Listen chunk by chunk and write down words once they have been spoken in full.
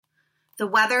The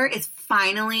weather is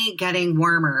finally getting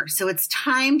warmer, so it's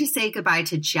time to say goodbye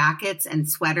to jackets and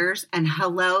sweaters and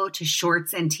hello to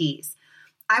shorts and tees.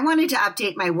 I wanted to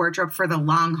update my wardrobe for the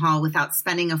long haul without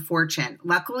spending a fortune.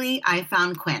 Luckily, I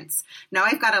found Quince. Now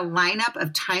I've got a lineup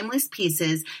of timeless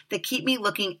pieces that keep me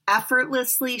looking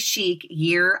effortlessly chic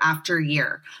year after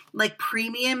year, like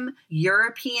premium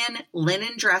European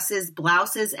linen dresses,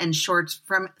 blouses, and shorts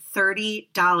from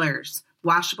 $30.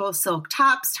 Washable silk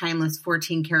tops, timeless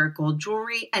 14-karat gold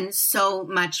jewelry, and so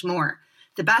much more.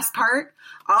 The best part?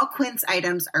 All Quince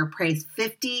items are priced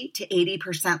 50 to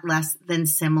 80% less than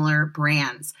similar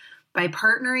brands. By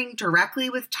partnering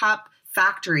directly with top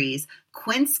factories,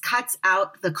 Quince cuts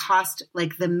out the cost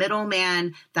like the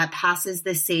middleman that passes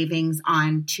the savings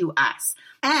on to us.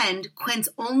 And Quince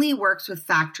only works with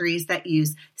factories that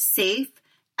use safe,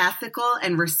 ethical,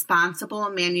 and responsible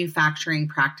manufacturing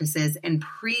practices and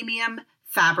premium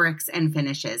fabrics and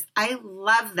finishes. I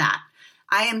love that.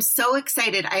 I am so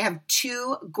excited. I have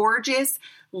 2 gorgeous,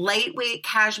 lightweight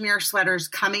cashmere sweaters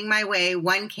coming my way,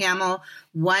 one camel,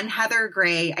 one heather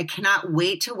gray. I cannot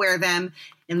wait to wear them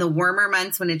in the warmer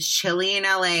months when it's chilly in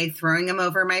LA. Throwing them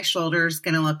over my shoulders,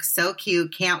 going to look so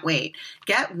cute. Can't wait.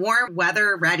 Get warm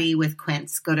weather ready with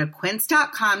Quince. Go to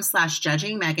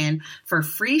quince.com/judgingmegan for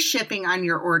free shipping on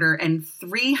your order and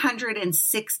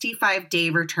 365-day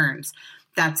returns.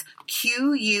 That's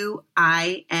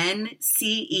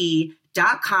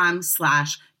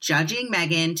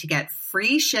QUINCE.com/judgingmegan to get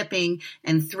free shipping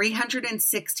and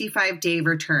 365-day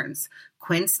returns.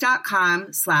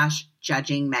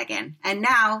 Quince.com/judgingmegan. And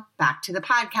now back to the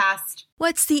podcast.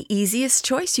 What's the easiest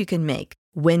choice you can make?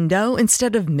 Window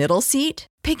instead of middle seat?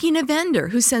 Picking a vendor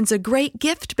who sends a great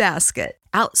gift basket?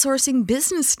 Outsourcing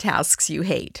business tasks you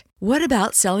hate? What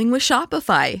about selling with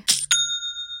Shopify?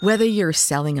 Whether you're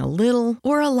selling a little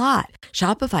or a lot,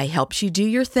 Shopify helps you do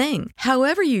your thing,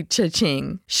 however you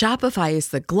cha-ching. Shopify is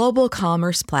the global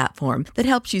commerce platform that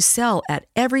helps you sell at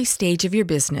every stage of your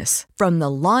business. From the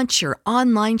launch your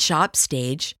online shop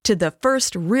stage to the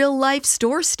first real-life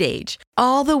store stage,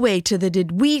 all the way to the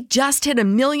did we just hit a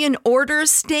million orders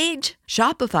stage.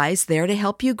 Shopify's there to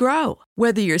help you grow.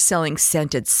 Whether you're selling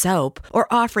scented soap or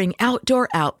offering outdoor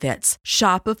outfits,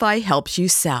 Shopify helps you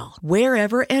sell.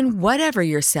 Wherever and whatever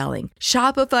you're selling,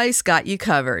 Shopify's got you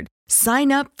covered. Sign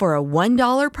up for a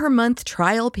 $1 per month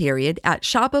trial period at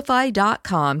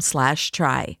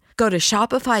shopify.com/try. Go to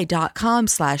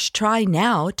shopify.com/try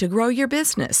now to grow your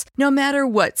business, no matter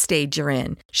what stage you're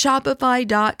in.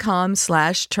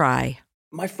 Shopify.com/try.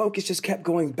 My focus just kept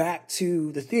going back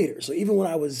to the theater. So even when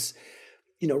I was,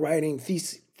 writing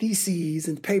theses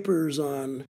and papers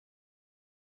on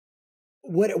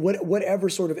whatever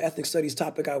sort of ethnic studies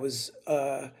topic I was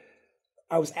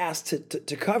asked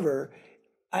to cover,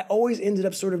 I always ended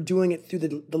up sort of doing it through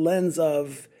the lens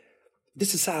of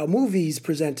this is how movies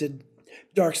presented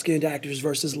dark-skinned actors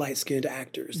versus light-skinned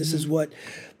actors. This is what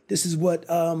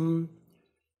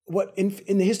in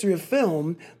the history of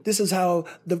film, this is how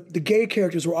the gay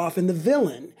characters were often the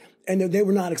villain. And they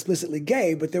were not explicitly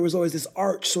gay, but there was always this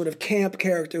arch sort of camp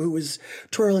character who was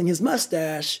twirling his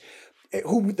mustache,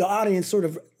 who the audience sort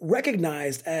of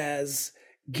recognized as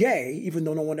gay, even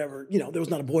though no one ever, there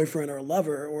was not a boyfriend or a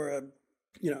lover or a,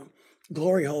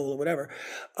 glory hole or whatever.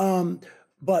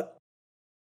 But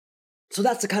so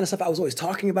that's the kind of stuff I was always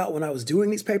talking about when I was doing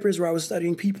these papers where I was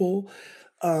studying people.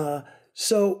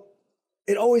 So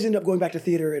it always ended up going back to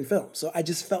theater and film. So I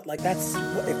just felt like if that's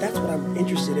what I'm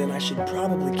interested in, I should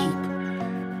probably keep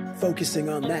focusing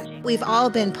on that. We've all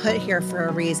been put here for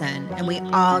a reason, and we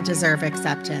all deserve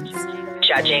acceptance.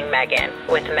 Judging Megan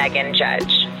with Megan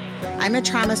Judge. I'm a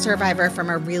trauma survivor from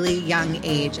a really young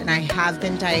age, and I have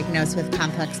been diagnosed with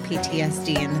complex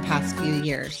PTSD in the past few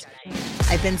years.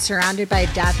 I've been surrounded by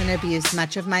death and abuse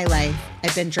much of my life.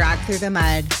 I've been dragged through the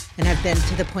mud and have been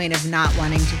to the point of not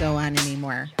wanting to go on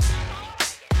anymore.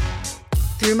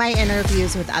 Through my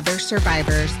interviews with other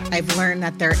survivors, I've learned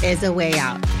that there is a way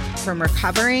out. From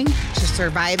recovering to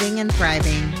surviving and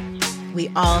thriving,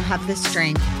 we all have the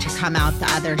strength to come out the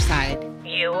other side.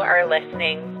 You are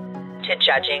listening to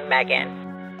Judging Megan.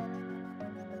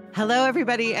 Hello,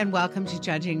 everybody, and welcome to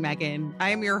Judging Megan.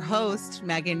 I am your host,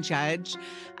 Megan Judge.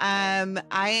 I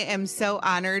am so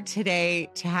honored today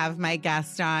to have my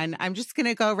guest on. I'm just going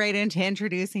to go right into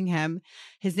introducing him.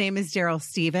 His name is Darryl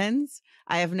Stevens.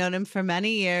 I have known him for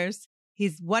many years.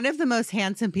 He's one of the most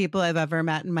handsome people I've ever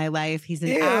met in my life. He's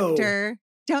an actor.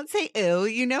 Don't say ew.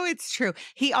 You know it's true.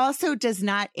 He also does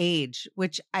not age,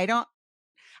 which I don't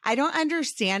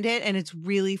understand it, and it's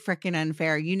really freaking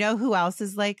unfair. You know who else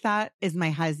is like that? Is my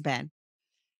husband.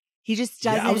 He just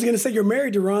doesn't. Yeah, I was going to say you're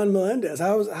married to Ron Melendez.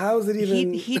 How is it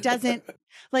even? He doesn't.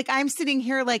 Like, I'm sitting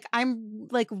here, like I'm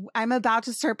about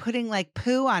to start putting like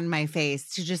poo on my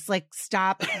face to just like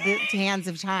stop the hands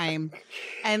of time,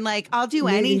 and like I'll do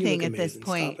Megan, you anything look at this amazing.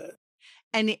 point. Stop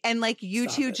it. And like you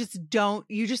Stop two it. just don't.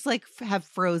 You just like have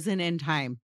frozen in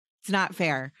time. It's not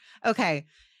fair. Okay,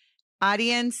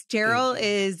 audience. Darryl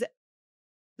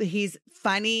he's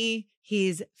funny.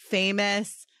 He's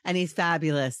famous. And he's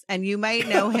fabulous. And you might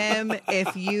know him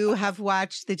if you have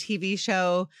watched the TV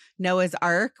show Noah's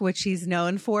Ark, which he's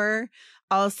known for.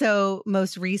 Also,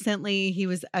 most recently, he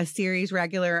was a series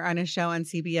regular on a show on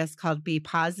CBS called Be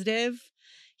Positive.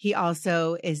 He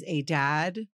also is a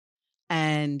dad.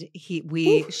 And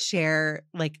we share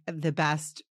like the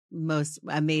best, most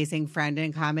amazing friend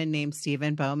in common named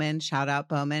Stephen Bowman. Shout out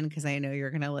Bowman, because I know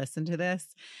you're going to listen to this.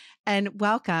 And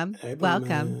welcome to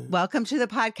the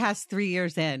podcast 3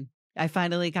 years in. I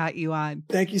finally got you on.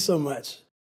 Thank you so much.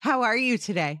 How are you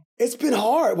today? It's been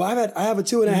hard. Well, I have a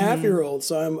 2.5-year-old,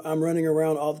 so I'm running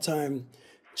around all the time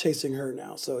chasing her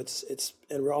now. So it's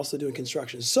and we're also doing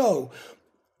construction. So,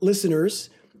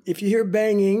 listeners, if you hear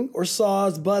banging or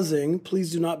saws buzzing,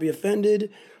 please do not be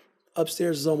offended.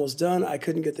 Upstairs is almost done. I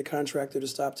couldn't get the contractor to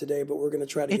stop today, but we're going to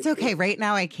try to. It's okay. Right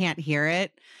now, I can't hear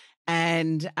it.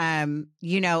 And,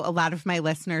 a lot of my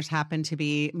listeners happen to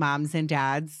be moms and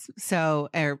dads,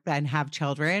 and have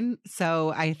children.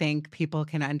 So I think people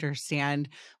can understand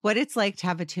what it's like to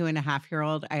have a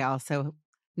 2.5-year-old. I also,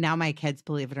 now my kids,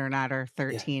 believe it or not, are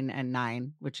 13 and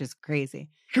 9, which is crazy.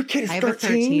 Your kid is 13? I have a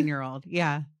 13-year-old.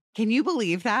 Yeah. Can you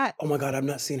believe that? Oh my God, I've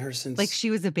not seen her since. Like she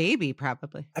was a baby,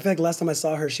 probably. I feel like last time I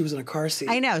saw her, she was in a car seat.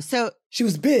 I know. So she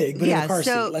was big, but in a car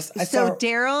seat. So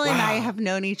Darryl and I have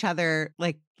known each other,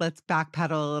 like, let's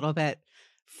backpedal a little bit,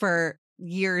 for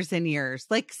years and years.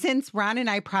 Like since Ron and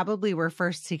I probably were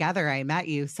first together, I met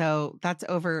you. So that's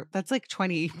like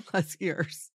 20 plus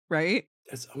years, right?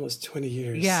 That's almost 20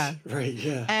 years. Yeah. Right.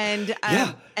 Yeah.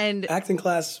 And acting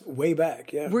class way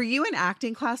back. Yeah. Were you in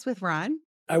acting class with Ron?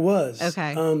 I was.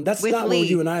 Okay. That's with not Lee. where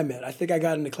you and I met. I think I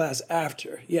got into class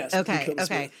after. Yes.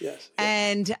 Okay. Yes.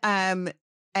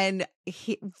 And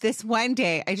this one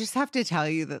day, I just have to tell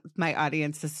you my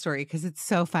audience this story because it's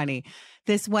so funny.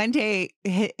 This one day,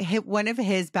 one of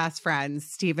his best friends,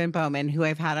 Stephen Bowman, who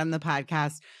I've had on the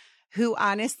podcast, who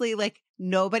honestly, like,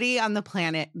 nobody on the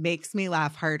planet makes me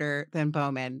laugh harder than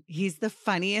Bowman. He's the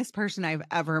funniest person I've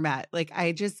ever met. Like,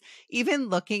 even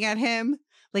looking at him,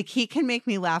 like, he can make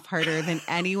me laugh harder than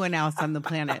anyone else on the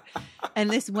planet. And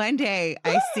this one day,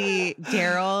 I see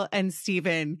Darryl and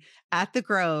Stephen at the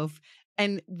Grove.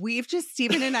 And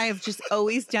Stephen and I have just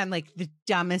always done like the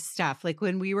dumbest stuff. Like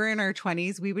when we were in our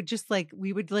 20s, we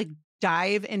would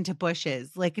dive into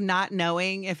bushes, like not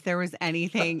knowing if there was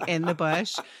anything in the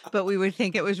bush, but we would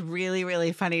think it was really,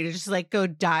 really funny to just like go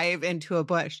dive into a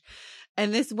bush.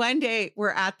 And this one day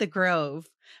we're at the Grove.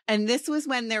 And this was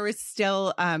when there was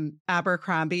still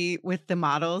Abercrombie with the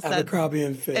models. Abercrombie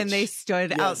and Fitch. And they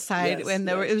stood outside and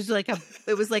it was like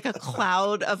a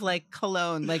cloud of like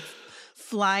cologne, like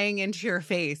flying into your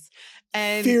face.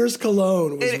 And fierce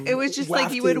cologne. It was just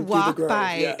like you would walk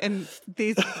by and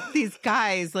these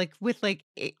guys like with like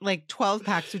 12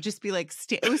 packs would just be like,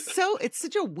 it's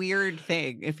such a weird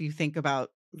thing if you think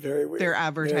about very weird. Their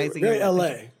advertising. Very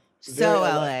LA. So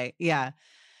LA. Yeah.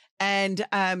 And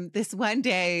this one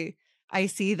day I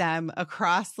see them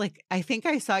across, like, I think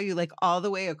I saw you like all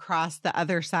the way across the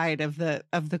other side of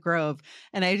the Grove.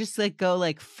 And I just like go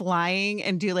like flying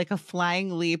and do like a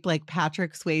flying leap, like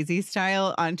Patrick Swayze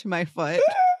style onto my foot.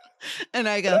 And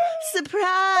I go,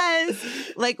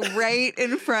 surprise, like right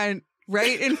in front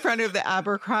of the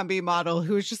Abercrombie model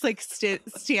who was just like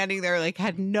standing there, like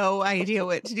had no idea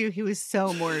what to do. He was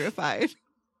so mortified.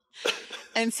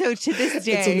 And so to this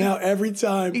day, and so now every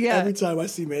time I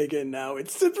see Megan now,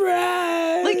 it's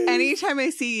surprise. Like anytime I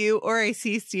see you or I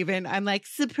see Stephen, I'm like,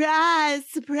 surprise,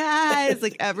 surprise,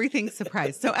 like everything's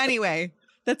surprise. So anyway,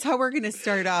 that's how we're going to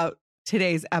start out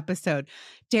today's episode.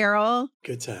 Darryl.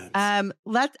 Good times.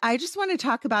 I just want to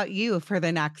talk about you for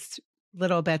the next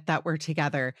little bit that we're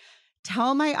together.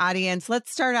 Tell my audience,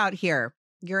 let's start out here.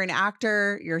 You're an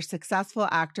actor, you're a successful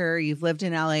actor. You've lived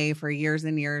in LA for years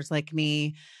and years like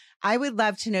me. I would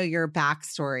love to know your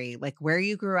backstory, like where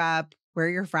you grew up, where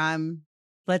you're from.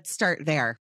 Let's start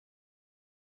there.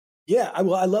 Yeah, I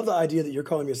love the idea that you're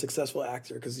calling me a successful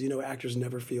actor because, actors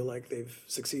never feel like they've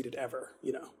succeeded ever,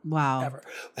 Wow. Ever.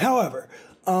 However,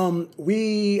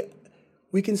 we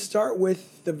can start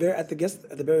with at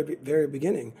the very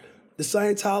beginning. The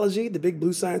Scientology, the big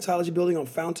blue Scientology building on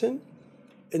Fountain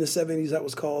in the 70s, that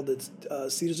was called the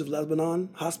Cedars of Lebanon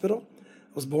Hospital.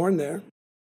 I was born there.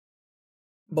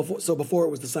 Before it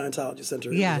was the Scientology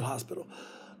Center, it Yeah. was a hospital.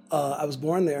 I was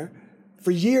born there.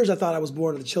 For years, I thought I was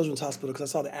born at the Children's Hospital because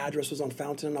I saw the address was on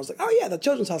Fountain, and I was like, "Oh yeah, the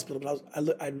Children's Hospital." But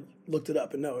I looked it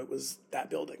up, and no, it was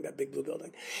that building, that big blue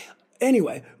building.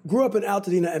 Anyway, grew up in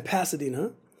Altadena and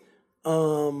Pasadena.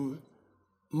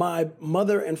 My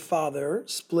mother and father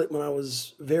split when I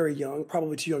was very young,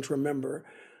 probably too young to remember.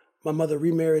 My mother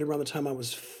remarried around the time I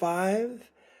was 5.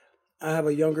 I have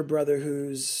a younger brother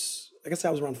I guess I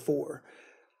was around 4.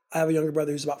 I have a younger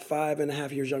brother who's about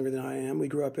 5.5 years younger than I am. We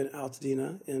grew up in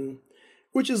Altadena,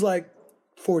 which is like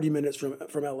 40 minutes from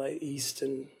LA east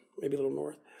and maybe a little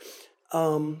north.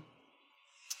 I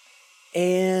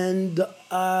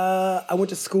went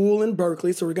to school in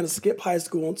Berkeley, so we're going to skip high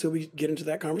school until we get into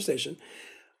that conversation.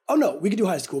 Oh no, we could do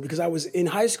high school because I was in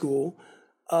high school.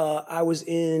 I was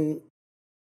in,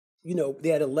 they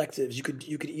had electives. You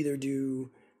could either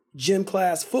do gym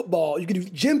class, football. You could do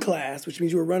gym class, which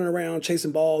means you were running around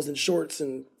chasing balls in shorts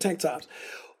and tank tops,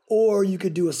 or you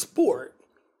could do a sport.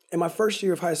 In my first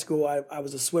year of high school, I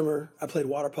was a swimmer. I played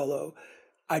water polo.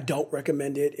 I don't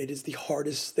recommend it. It is the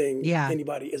hardest thing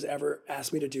anybody has ever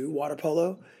asked me to do. Water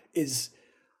polo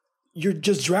you're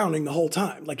just drowning the whole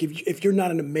time. Like if you're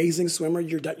not an amazing swimmer,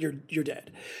 you're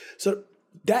dead. So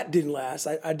that didn't last.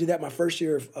 I did that my first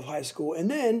year of high school,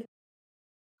 and then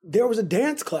there was a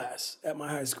dance class at my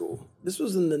high school. This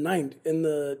was in this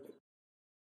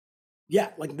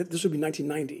would be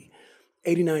 1990,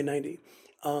 89, 90.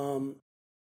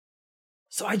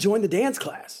 So I joined the dance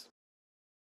class.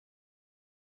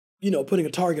 Putting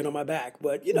a target on my back,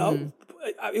 but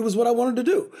it was what I wanted to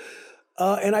do.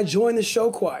 And I joined the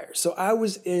show choir. So I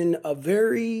was in a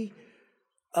very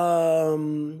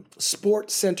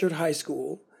sports-centered high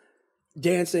school,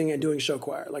 dancing and doing show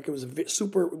choir. Like it was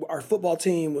our football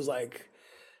team was like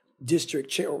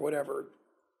district or whatever,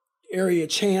 area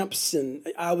champs. And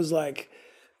I was like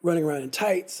running around in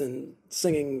tights and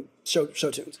singing show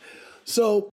tunes.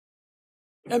 So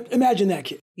imagine that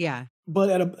kid. Yeah. But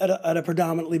at a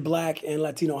predominantly Black and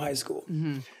Latino high school.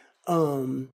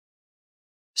 Mm-hmm.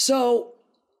 So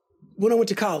when I went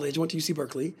to college, went to UC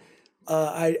Berkeley,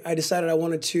 I decided I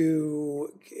wanted to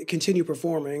continue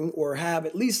performing or have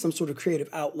at least some sort of creative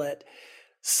outlet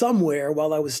somewhere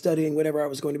while I was studying whatever I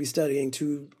was going to be studying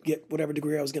to get whatever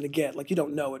degree I was going to get. Like you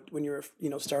don't know it when you're,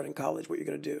 starting college, what you're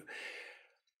going to do.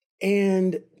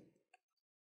 And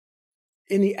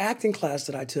in the acting class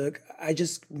that I took, I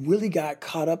just really got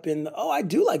caught up in, I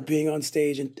do like being on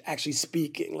stage and actually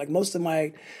speaking. Like most of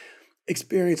my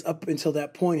experience up until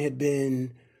that point had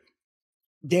been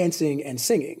dancing and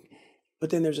singing. But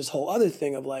then there's this whole other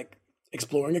thing of like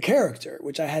exploring a character,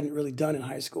 which I hadn't really done in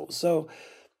high school. So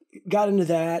got into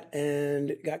that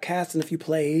and got cast in a few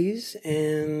plays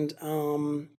and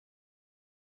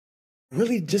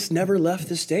really just never left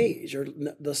the stage or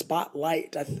the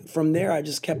spotlight. From there, I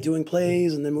just kept doing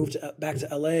plays and then moved back to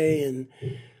LA and,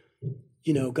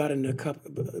 got into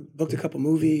booked a couple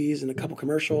movies and a couple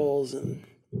commercials and,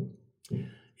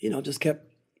 just kept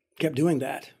doing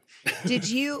that. Did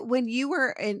you, when you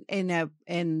were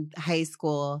in high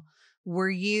school, were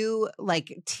you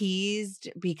like teased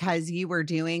because you were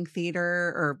doing theater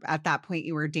or at that point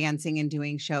you were dancing and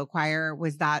doing show choir?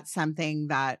 Was that something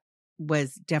that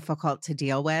was difficult to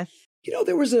deal with?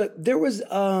 There was a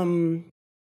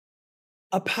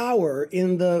power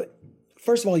in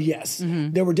first of all, yes,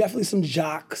 Mm-hmm. there were definitely some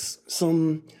jocks,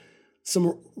 some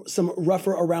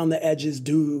rougher around the edges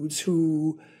dudes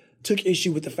who took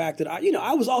issue with the fact that I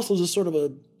was also just sort of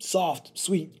a soft,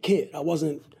 sweet kid. I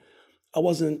wasn't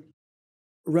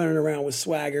running around with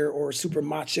swagger or super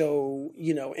macho,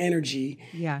 energy.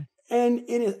 Yeah. And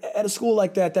at a school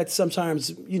like that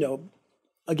sometimes,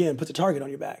 again, puts a target on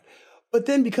your back. But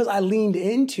then because I leaned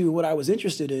into what I was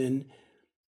interested in,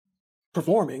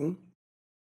 performing,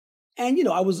 and,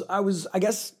 I was, I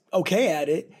guess, okay at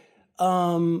it,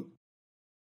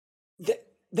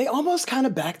 they almost kind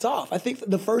of backed off. I think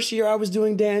the first year I was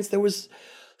doing dance, there was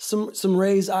some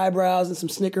raised eyebrows and some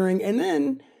snickering. And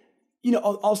then,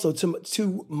 also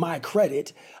to my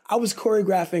credit, I was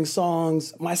choreographing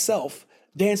songs myself,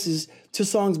 dances to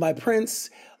songs by Prince,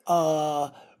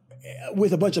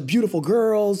 with a bunch of beautiful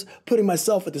girls, putting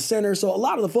myself at the center. So a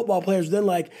lot of the football players were then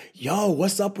like, yo,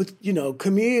 what's up with,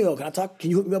 Camille?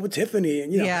 Can you hook me up with Tiffany?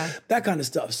 And, that kind of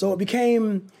stuff. So it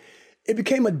became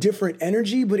a different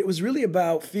energy, but it was really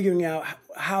about figuring out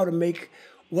how to make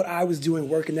what I was doing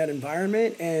work in that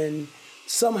environment. And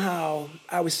somehow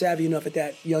I was savvy enough at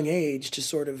that young age to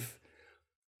sort of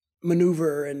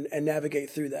maneuver and navigate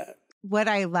through that. What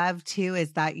I love too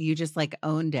is that you just like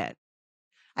owned it.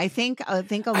 I think a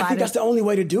lot I think that's the only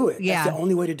way to do it. Yeah. That's the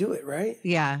only way to do it, right?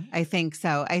 Yeah, I think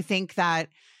so. I think that,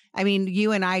 I mean,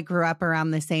 you and I grew up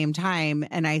around the same time.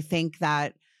 And I think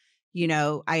that, you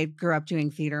know, I grew up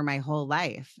doing theater my whole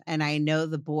life. And I know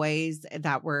the boys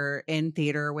that were in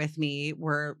theater with me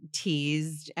were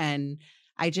teased. And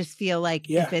I just feel like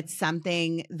if it's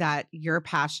something that you're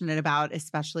passionate about,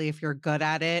 especially if you're good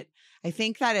at it, I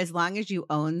think that as long as you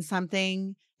own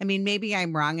something, I mean, maybe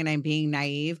I'm wrong and I'm being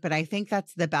naive, but I think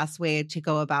that's the best way to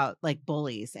go about like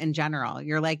bullies in general.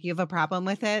 You're like, you have a problem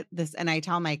with it. And I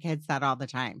tell my kids that all the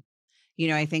time. You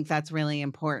know, I think that's really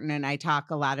important. And I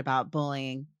talk a lot about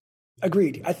bullying.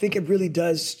 Agreed. I think it really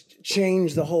does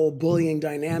change the whole bullying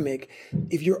dynamic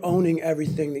if you're owning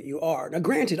everything that you are. Now,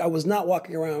 granted, I was not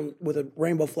walking around with a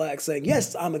rainbow flag saying,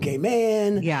 yes, I'm a gay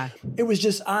man. Yeah. It was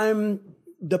just, I'm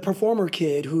the performer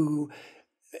kid who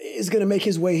is going to make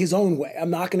his way his own way.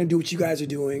 I'm not going to do what you guys are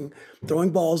doing,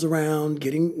 throwing balls around,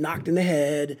 getting knocked in the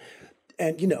head,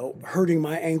 and, you know, hurting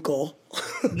my ankle.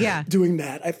 Yeah. Doing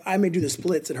that. I may do the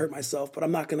splits and hurt myself, but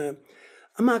I'm not going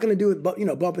to do it, but, you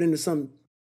know, bumping into some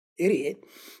idiot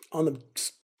on the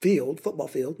field, football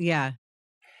field. Yeah.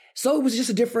 So it was just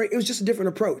a different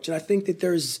approach. And I think that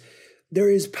there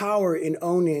is power in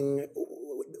owning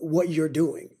what you're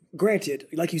doing. Granted,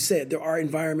 like you said, there are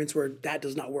environments where that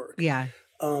does not work. Yeah.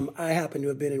 I happen to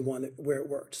have been in one where it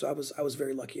worked. So I was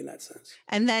very lucky in that sense.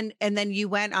 And then you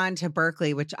went on to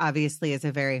Berkeley, which obviously is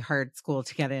a very hard school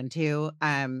to get into.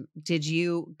 Did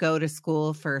you go to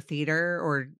school for theater,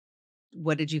 or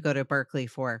what did you go to Berkeley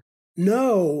for?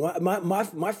 No,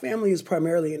 my family is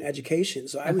primarily in education.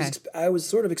 So I was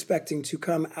sort of expecting to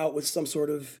come out with some sort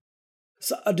of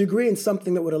a degree in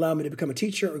something that would allow me to become a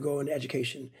teacher or go into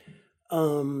education.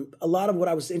 A lot of what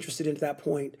I was interested in at that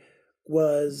point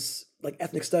was like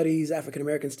ethnic studies, African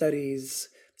American studies,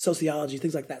 sociology,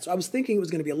 things like that. So I was thinking it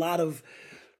was going to be a lot of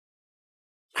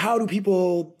how do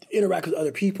people interact with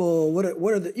other people? What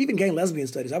are the even gay and lesbian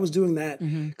studies? I was doing that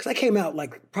because I came out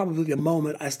like probably the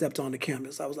moment I stepped onto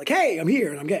campus. I was like, hey, I'm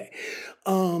here and I'm gay.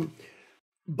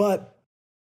 But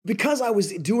because I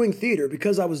was doing theater,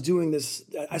 because I was doing this,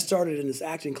 I started in this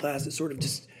acting class that sort of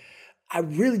just, I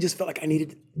really just felt like I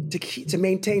needed to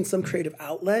maintain some creative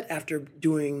outlet after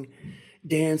doing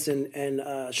dance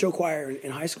and show choir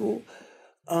in high school.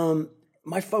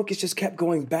 My focus just kept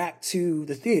going back to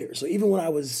the theater. So even when I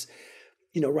was,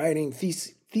 you know, writing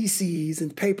theses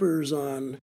and papers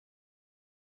on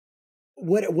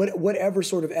whatever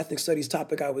sort of ethnic studies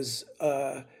topic I was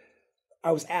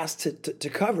asked to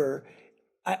cover,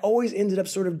 I always ended up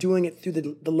sort of doing it through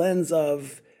the lens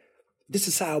of this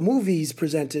is how movies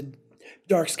presented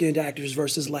dark-skinned actors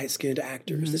versus light-skinned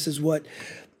actors. Mm-hmm. This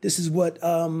is what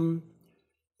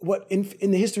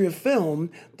in the history of film,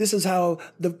 this is how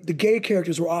the gay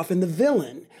characters were often the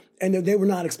villain. And they were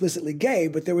not explicitly gay,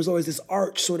 but there was always this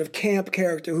arch sort of camp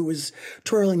character who was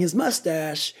twirling his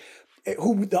mustache,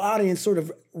 who the audience sort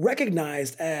of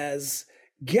recognized as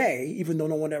gay, even though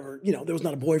no one ever, you know, there was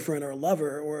not a boyfriend or a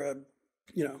lover or a,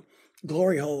 you know,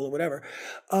 glory hole or whatever.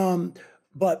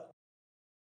 But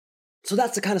so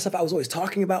that's the kind of stuff I was always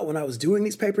talking about when I was doing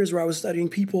these papers where I was studying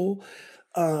people.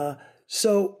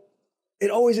 So it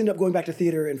always ended up going back to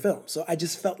theater and film. So I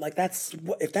just felt like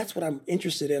if that's what I'm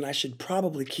interested in, I should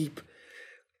probably keep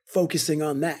focusing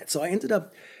on that. So I ended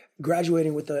up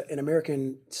graduating with an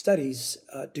American Studies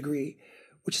degree,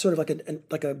 which is sort of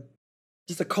like a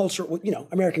culture, you know,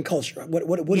 American culture.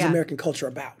 What is American culture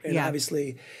about? And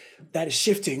obviously that is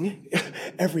shifting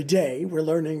every day. We're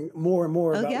learning more and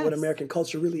more about what American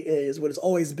culture really is, what it's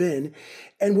always been,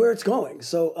 and where it's going.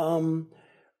 So,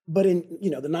 but in,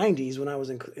 you know, the 90s when I was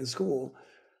in school,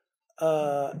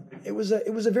 it was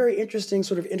a very interesting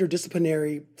sort of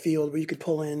interdisciplinary field where you could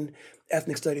pull in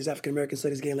ethnic studies, African American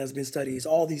studies, gay and lesbian studies,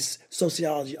 all these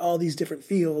sociology, all these different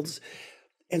fields,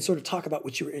 and sort of talk about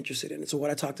what you were interested in. And so what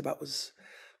I talked about was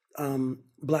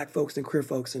Black folks and queer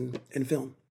folks in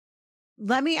film.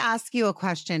 Let me ask you a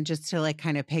question just to like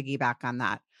kind of piggyback on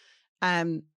that.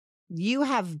 You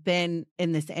have been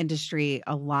in this industry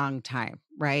a long time,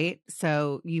 right?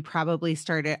 So you probably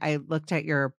started, I looked at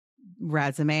your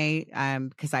resume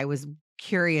because I was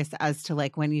curious as to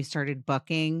like when you started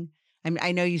booking.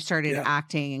 I know you started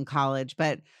acting in college,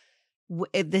 but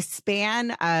the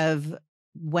span of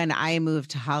when I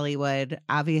moved to Hollywood,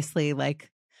 obviously like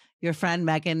your friend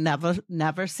Megan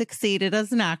never succeeded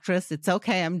as an actress. It's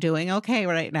okay. I'm doing okay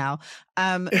right now.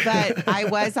 But I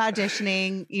was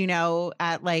auditioning, you know,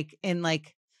 at like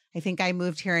I think I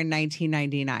moved here in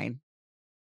 1999,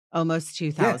 almost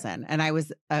 2000. Yeah. And I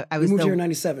was moved here in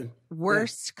 97.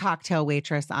 Worst cocktail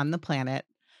waitress on the planet.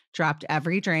 dropped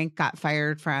every drink, got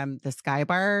fired from the Sky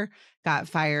Bar, got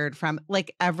fired from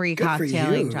like every Good for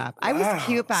cocktailing you. job. I was Wow,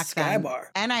 cute back Sky then.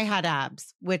 Bar. And I had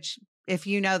abs, which if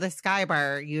you know the Sky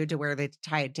Bar, you had to wear the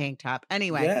tight tank top.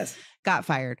 Anyway, Yes. got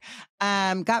fired.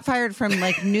 Got fired from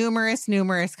like numerous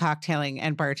cocktailing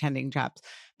and bartending jobs.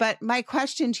 But my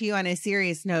question to you on a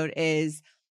serious note is,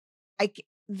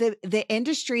 the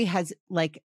industry has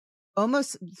like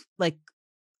almost like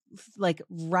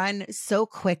run so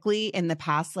quickly in the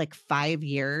past like 5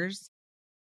 years,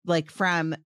 like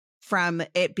from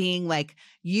it being like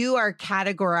you are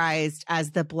categorized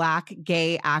as the Black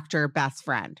gay actor best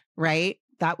friend, right?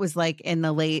 That was like in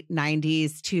the late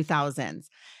 90s, 2000s.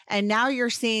 And now you're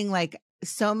seeing like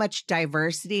so much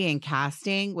diversity in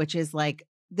casting, which is like,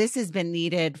 this has been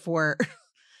needed forever.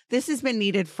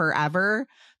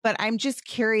 But I'm just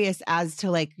curious as to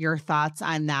like your thoughts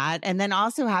on that. And then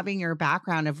also having your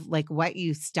background of like what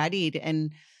you studied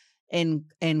in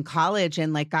college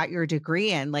and like got your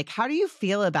degree in, like, how do you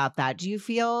feel about that? Do you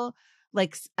feel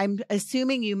like, I'm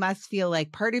assuming you must feel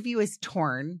like part of you is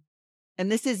torn,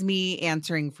 and this is me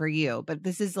answering for you, but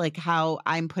this is like how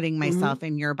I'm putting myself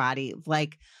in your body.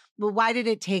 Like, well, why did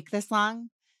it take this long?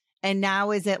 And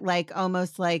now is it like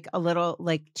almost like a little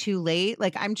like too late?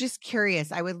 Like, I'm just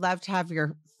curious. I would love to have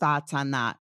your thoughts on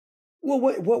that. Well,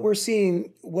 what we're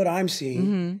seeing, what I'm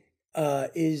seeing,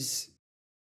 is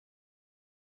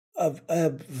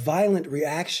a violent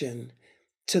reaction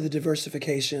to the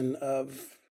diversification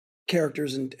of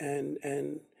characters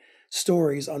and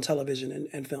stories on television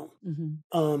and film.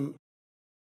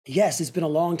 Yes, it's been a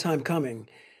long time coming.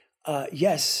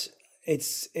 Yes,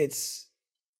 it's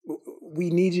we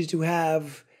needed to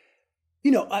have,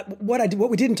 what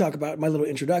we didn't talk about in my little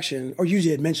introduction, or you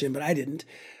did mention, but I didn't,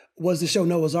 was the show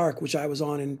Noah's Ark, which I was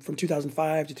on from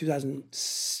 2005 to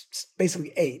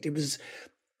 2008. It was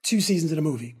 2 seasons in a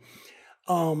movie.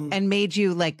 And made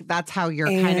you like, that's how you're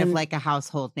kind of like a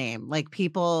household name. Like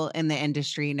people in the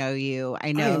industry know you.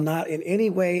 I know. I am not in any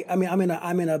way. I mean,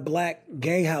 I'm in a Black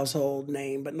gay household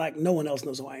name, but like no one else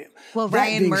knows who I am. Well,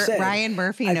 Ryan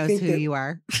Murphy knows who you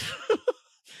are.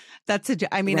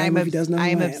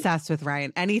 I'm obsessed with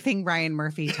Ryan. Anything Ryan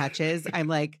Murphy touches, I'm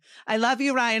like, I love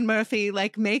you, Ryan Murphy.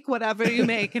 Like, make whatever you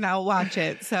make and I'll watch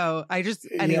it. So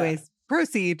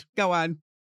proceed. Go on.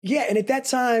 Yeah, and at that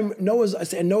time,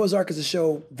 Noah's Ark is a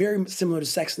show very similar to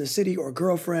Sex and the City or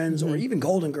Girlfriends or even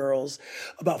Golden Girls,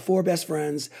 about 4 best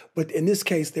friends. But in this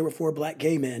case, they were 4 Black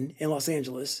gay men in Los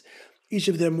Angeles, each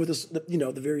of them with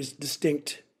the very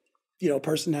distinct,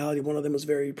 personality. One of them was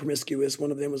very promiscuous.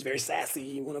 One of them was very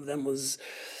sassy. One of them was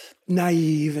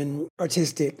naive and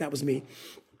artistic. That was me,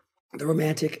 the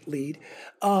romantic lead.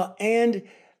 And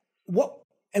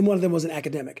one of them was an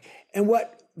academic. And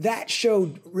what that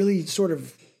show really sort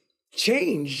of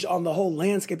changed on the whole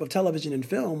landscape of television and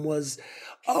film was,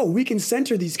 we can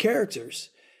center these characters.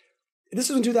 This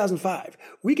was in 2005.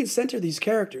 We can center these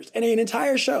characters in an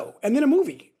entire show and then a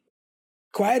movie.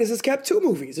 Quiet as It's Kept, 2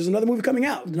 movies. There's another movie coming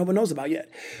out no one knows about yet.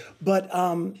 But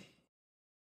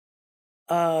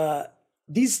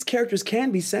these characters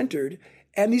can be centered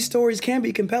and these stories can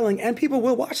be compelling and people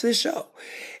will watch this show.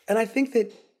 And I think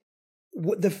that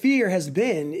what the fear has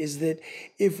been is that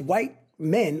if white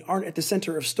men aren't at the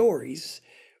center of stories,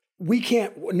 we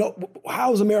can't.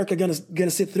 How is America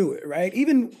gonna sit through it, right?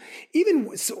 Even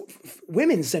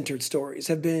women-centered stories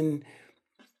have been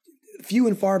few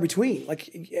and far between. Like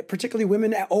particularly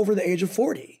women over the age of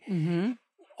 40.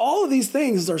 All of these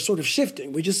things are sort of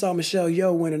shifting. We just saw Michelle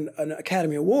Yeoh win an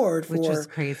Academy Award for, which was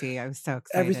crazy. I was so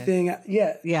excited. Everything,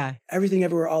 yeah, Everything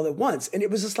Everywhere All at Once, and it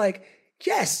was just like,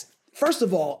 yes. First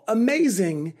of all,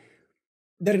 amazing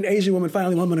that an Asian woman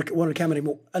finally won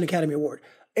an Academy Award.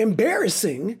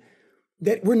 Embarrassing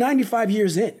that we're 95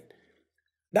 years in.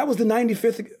 That was the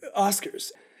 95th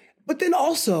Oscars. But then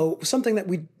also something that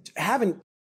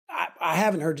I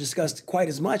haven't heard discussed quite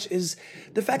as much is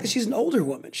the fact that she's an older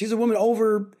woman. She's a woman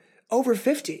over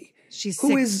 50. She's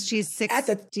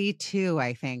 62,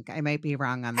 I think. I might be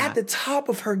wrong on that. At the top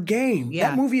of her game.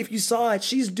 Yeah. That movie, if you saw it,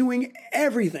 she's doing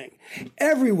everything,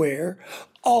 everywhere,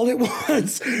 all at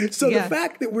once. So the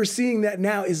fact that we're seeing that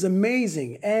now is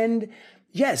amazing. And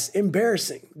yes,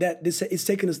 embarrassing that it's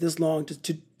taken us this long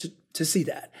to see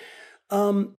that.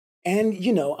 And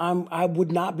I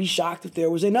would not be shocked if there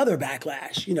was another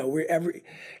backlash. Where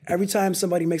every time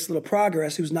somebody makes a little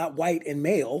progress who's not white and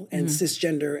male and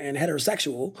cisgender and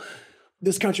heterosexual,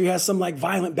 this country has some like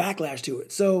violent backlash to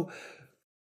it. So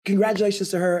congratulations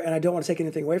to her, and I don't want to take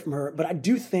anything away from her, but I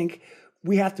do think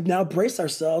we have to now brace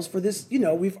ourselves for this.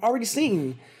 We've already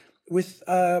seen with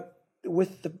the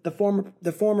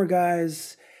former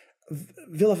guys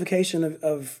vilification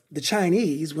of the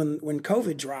Chinese when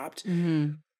COVID dropped,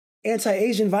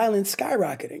 anti-Asian violence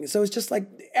skyrocketing. So it's just like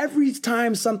every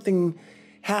time something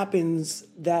happens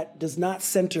that does not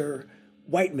center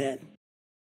white men,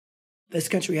 this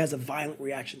country has a violent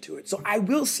reaction to it. So I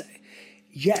will say,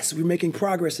 yes, we're making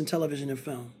progress in television and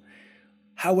film.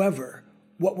 However,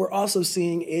 what we're also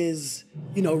seeing is,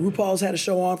 RuPaul's had a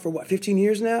show on for 15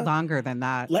 years now? Longer than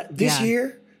that. This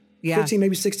year? 15,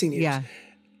 maybe 16 years.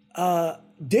 Yeah.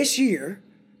 This year,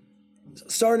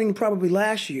 starting probably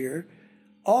last year,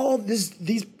 all these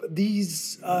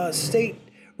state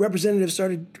representatives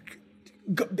started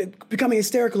becoming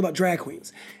hysterical about drag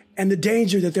queens and the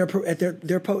danger that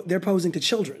they're posing to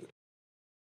children.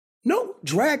 No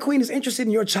drag queen is interested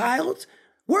in your child.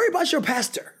 Worry about your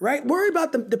pastor, right? Worry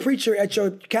about the preacher at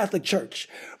your Catholic church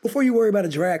before you worry about a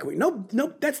drag queen.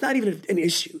 No, that's not even an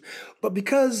issue. But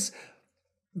because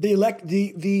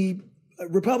the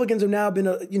Republicans have now been,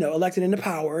 elected into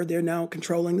power. They're now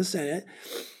controlling the Senate.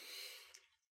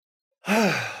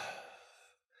 And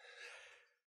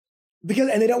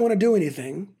they don't want to do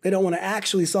anything. They don't want to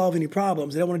actually solve any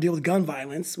problems. They don't want to deal with gun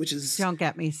violence, which is don't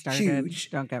get me started. Huge.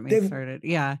 Don't get me started.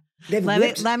 Yeah.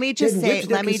 Let me just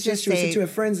say into a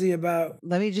frenzy about.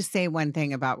 Let me just say one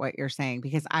thing about what you're saying,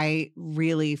 because I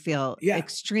really feel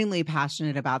extremely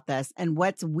passionate about this. And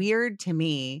what's weird to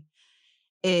me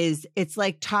is it's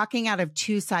like talking out of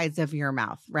two sides of your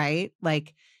mouth, right?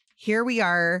 Like here we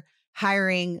are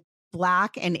hiring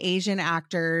Black and Asian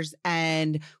actors,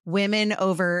 and women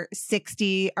over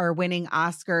 60 are winning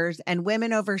Oscars, and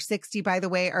women over 60, by the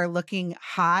way, are looking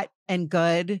hot and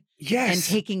good and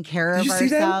taking care of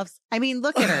ourselves. I mean,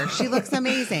 look at her. She looks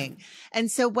amazing.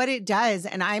 And so what it does,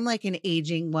 and I'm like an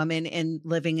aging woman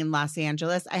living in Los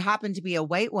Angeles. I happen to be a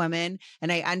white woman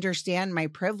and I understand my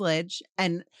privilege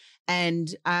and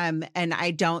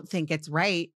I don't think it's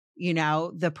right,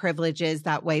 the privileges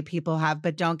that white people have,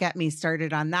 but don't get me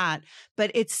started on that.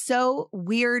 But it's so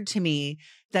weird to me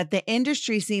that the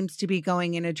industry seems to be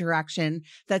going in a direction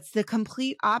that's the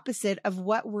complete opposite of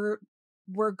what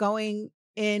we're going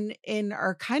in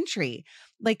our country.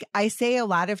 Like I say a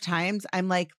lot of times, I'm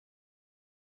like,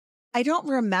 I don't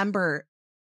remember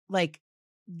like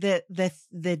the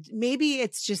maybe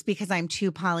it's just because I'm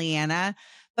too Pollyanna,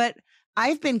 but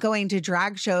I've been going to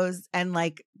drag shows and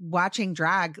like watching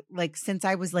drag like since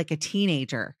I was like a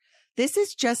teenager. This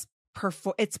is just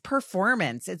it's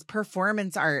performance. It's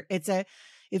performance art.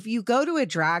 If you go to a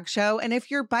drag show, and if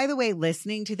you're, by the way,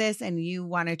 listening to this and you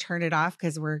want to turn it off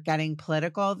because we're getting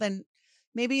political, then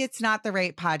maybe it's not the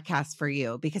right podcast for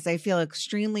you, because I feel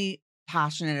extremely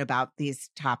passionate about these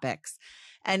topics.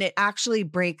 And it actually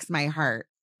breaks my heart,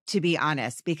 to be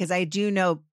honest, because I do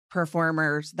know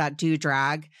performers that do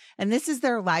drag, and this is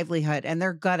their livelihood and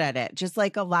they're good at it. Just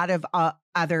like a lot of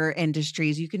other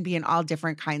industries, you can be in all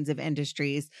different kinds of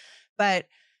industries, but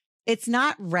it's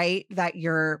not right that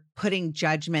you're putting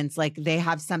judgments like they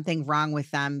have something wrong with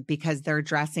them because they're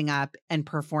dressing up and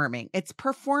performing. It's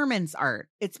performance art.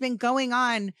 It's been going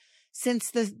on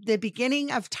since the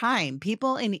beginning of time.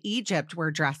 People in Egypt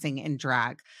were dressing in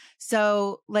drag.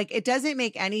 So like, it doesn't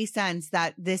make any sense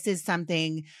that this is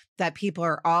something that people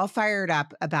are all fired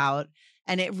up about.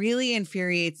 And it really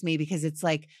infuriates me because it's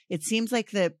like, it seems like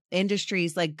the industry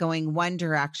is like going one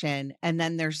direction. And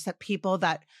then there's people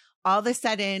that all of a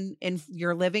sudden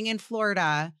you're living in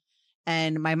Florida,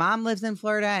 and my mom lives in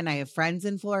Florida and I have friends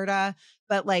in Florida,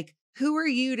 but like, who are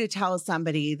you to tell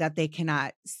somebody that they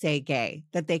cannot say gay,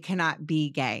 that they cannot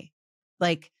be gay?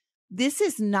 Like, this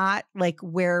is not like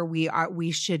where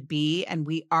we should be, and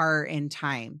we are in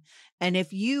time. And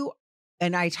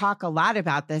and I talk a lot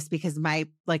about this because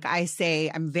I say,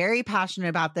 I'm very passionate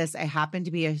about this. I happen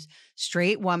to be a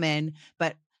straight woman,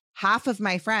 but half of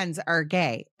my friends are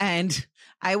gay. And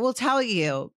I will tell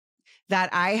you that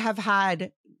I have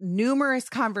had numerous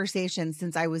conversations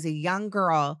since I was a young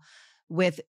girl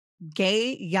with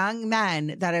gay young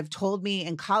men that have told me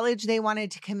in college they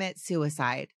wanted to commit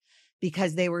suicide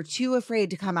because they were too afraid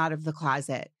to come out of the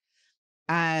closet.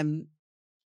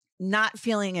 Not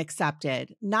feeling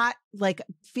accepted, not like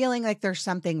feeling like there's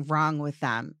something wrong with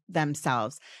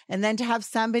themselves. And then to have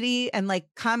somebody and like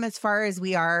come as far as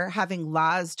we are, having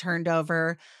laws turned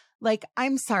over, like,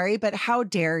 I'm sorry, but how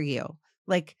dare you?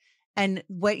 Like, and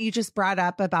what you just brought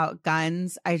up about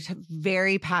guns, I'm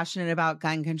very passionate about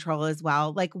gun control as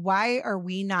well. Like, why are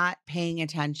we not paying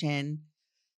attention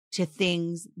to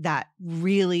things that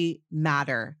really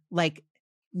matter? Like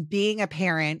being a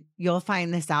parent, you'll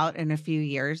find this out in a few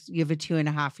years. You have a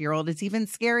 2.5-year-old. It's even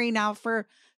scary now for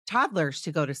toddlers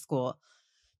to go to school.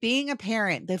 Being a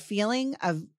parent, the feeling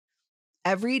of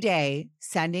every day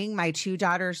sending my 2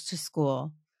 daughters to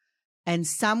school, and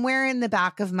somewhere in the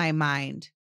back of my mind,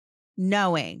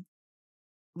 knowing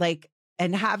like,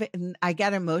 and I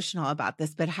get emotional about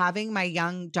this, but having my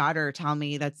young daughter tell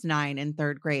me, that's 9 in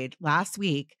 3rd grade, last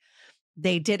week,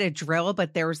 they did a drill,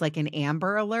 but there was like an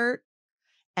Amber Alert.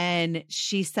 And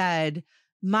she said,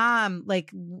 Mom,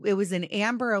 like it was an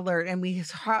Amber Alert and we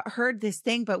heard this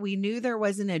thing, but we knew there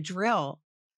wasn't a drill.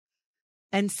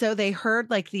 And so they heard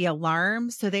like the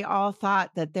alarm. So they all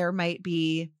thought that there might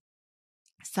be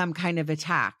some kind of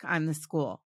attack on the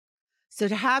school. So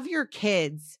to have your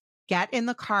kids get in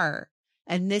the car,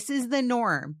 and this is the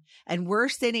norm, and we're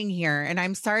sitting here, and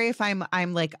I'm sorry if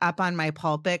I'm like up on my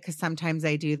pulpit, because sometimes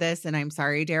I do this, and I'm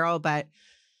sorry, Darryl, but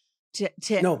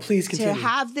no, please continue. To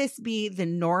have this be the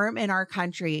norm in our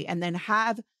country, and then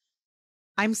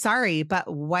I'm sorry,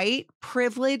 but white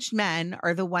privileged men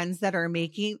are the ones that are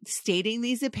stating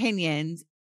these opinions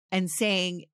and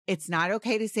saying it's not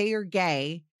okay to say you're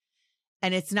gay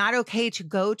and it's not okay to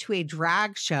go to a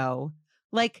drag show.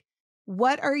 Like,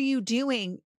 what are you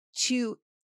doing to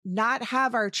not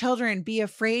have our children be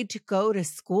afraid to go to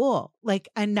school? Like,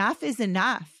 enough is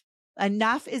enough.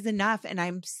 Enough is enough. And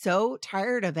I'm so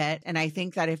tired of it. And I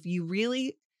think that if you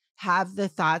really have the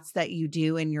thoughts that you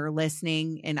do and you're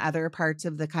listening in other parts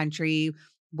of the country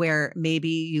where maybe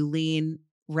you lean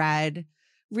red,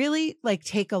 really like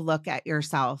take a look at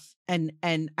yourself. And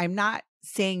I'm not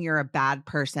saying you're a bad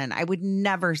person. I would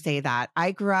never say that.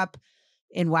 I grew up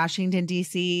in Washington,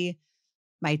 D.C.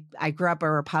 I grew up a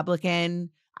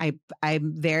Republican.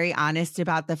 I'm very honest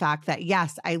about the fact that,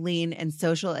 yes, I lean in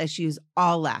social issues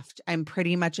all left. I'm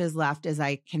pretty much as left as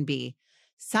I can be.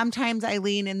 Sometimes I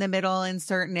lean in the middle in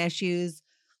certain issues,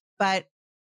 but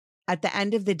at the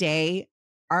end of the day,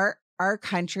 our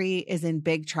country is in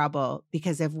big trouble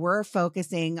because if we're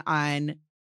focusing on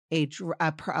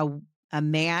a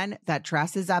man that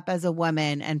dresses up as a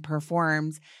woman and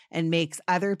performs and makes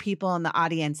other people in the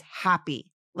audience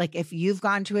happy. Like if you've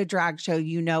gone to a drag show,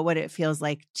 you know what it feels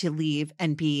like to leave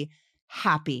and be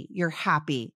happy. You're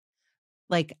happy.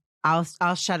 Like I'll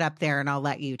shut up there and I'll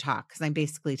let you talk because I'm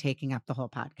basically taking up the whole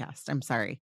podcast. I'm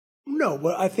sorry. No,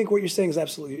 but I think what you're saying is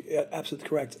absolutely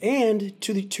correct. And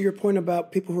to your point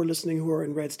about people who are listening who are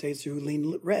in red states who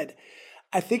lean red,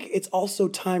 I think it's also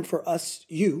time for us,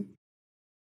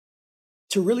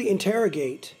 to really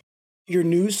interrogate your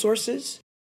news sources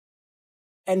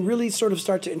and really sort of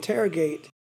start to interrogate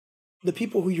the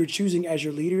people who you're choosing as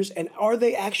your leaders. And are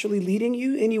they actually leading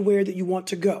you anywhere that you want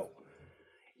to go?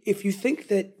 If you think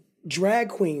that drag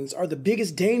queens are the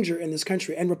biggest danger in this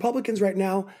country, and Republicans right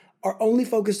now are only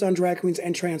focused on drag queens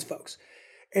and trans folks,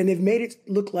 and they've made it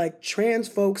look like trans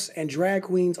folks and drag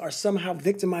queens are somehow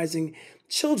victimizing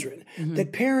children,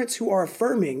 that parents who are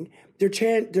affirming their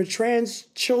trans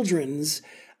children's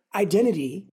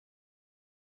identity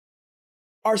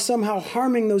are somehow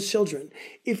harming those children.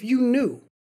 If you knew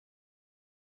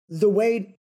the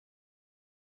way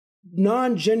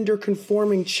non-gender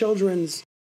conforming children's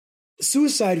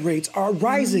suicide rates are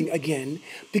rising again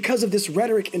because of this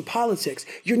rhetoric in politics,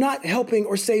 you're not helping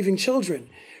or saving children,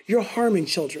 you're harming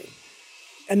children.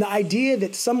 And the idea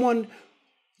that someone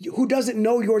who doesn't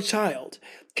know your child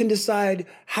can decide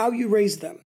how you raise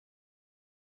them,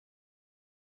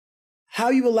 how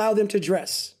you allow them to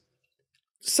dress.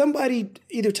 Somebody,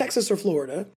 either Texas or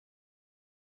Florida,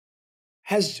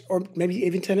 has, or maybe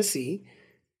even Tennessee,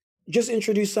 just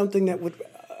introduced something that would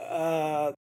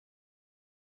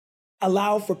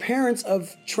allow for parents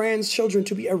of trans children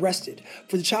to be arrested,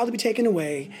 for the child to be taken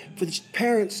away, for the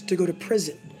parents to go to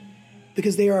prison,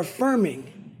 because they are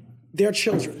affirming their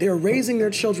children. They are raising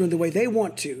their children the way they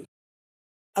want to,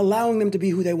 allowing them to be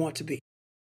who they want to be.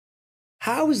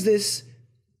 How is this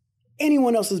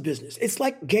anyone else's business? It's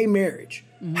like gay marriage.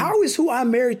 How is who I'm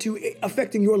married to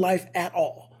affecting your life at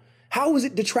all? How is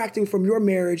it detracting from your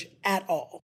marriage at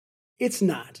all? It's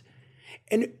not.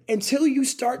 And until you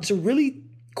start to really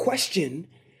question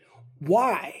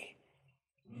why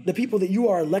the people that you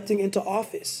are electing into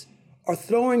office are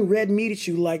throwing red meat at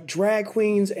you like drag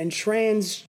queens and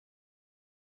trans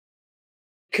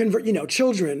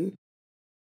children,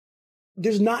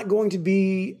 there's not going to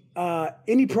be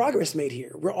any progress made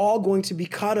here. We're all going to be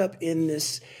caught up in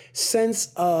this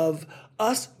sense of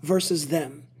us versus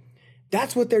them.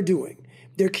 That's what they're doing.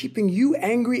 They're keeping you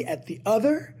angry at the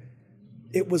other.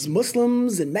 It was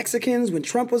Muslims and Mexicans when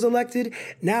Trump was elected.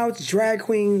 Now it's drag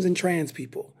queens and trans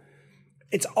people.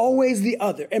 It's always the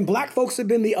other. And black folks have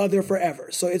been the other forever.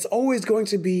 So it's always going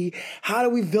to be, how do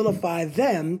we vilify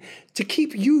them to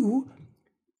keep you,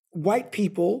 white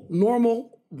people,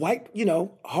 normal white,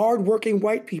 hardworking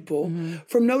white people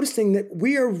from noticing that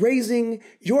we are raising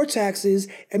your taxes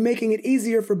and making it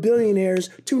easier for billionaires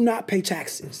to not pay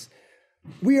taxes.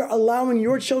 We are allowing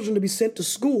your children to be sent to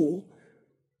school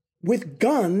with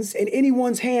guns in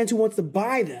anyone's hands who wants to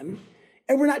buy them,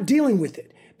 and we're not dealing with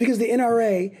it because the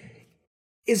NRA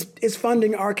is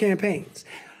funding our campaigns.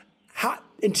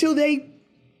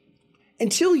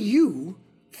 Until you,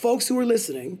 folks who are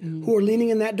listening, who are leaning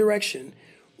in that direction,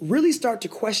 really start to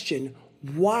question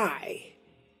why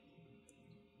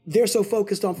they're so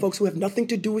focused on folks who have nothing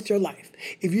to do with your life.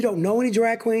 If you don't know any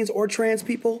drag queens or trans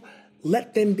people,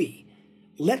 let them be.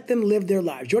 Let them live their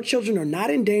lives. Your children are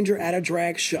not in danger at a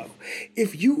drag show.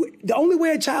 The only way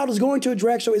a child is going to a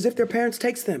drag show is if their parents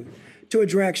takes them to a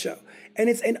drag show. And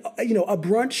it's a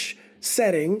brunch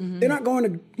setting. They're not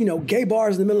going to, gay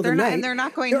bars in the middle of the night. And they're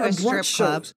not going to a strip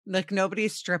club. Like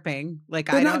nobody's stripping. Like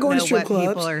they're I not don't going know to strip what clubs.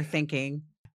 people are thinking.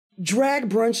 Drag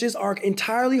brunches are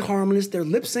entirely harmless. They're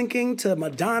lip syncing to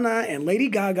Madonna and Lady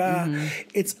Gaga.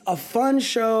 It's a fun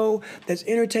show that's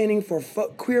entertaining for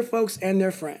queer folks and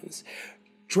their friends.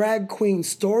 Drag Queen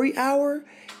Story Hour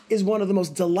is one of the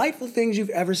most delightful things you've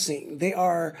ever seen. They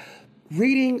are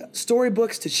reading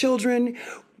storybooks to children,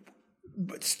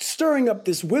 stirring up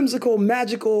this whimsical,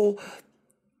 magical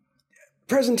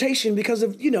presentation because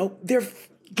of, their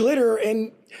glitter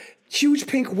and huge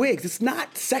pink wigs. It's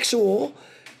not sexual.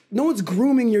 No one's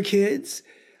grooming your kids.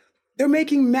 They're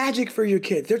making magic for your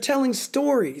kids. They're telling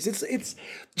stories. It's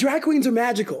drag queens are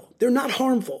magical. They're not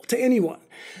harmful to anyone.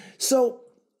 So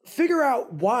figure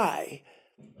out why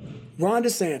Ron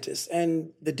DeSantis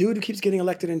and the dude who keeps getting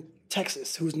elected in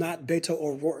Texas, who's not Beto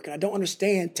O'Rourke, and I don't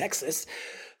understand Texas.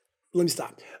 Let me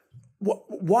stop.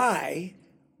 Why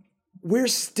we're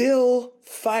still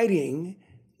fighting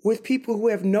with people who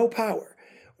have no power.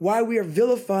 Why we are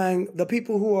vilifying the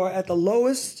people who are at the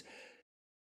lowest,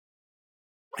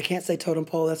 I can't say totem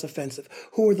pole, that's offensive,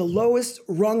 who are the lowest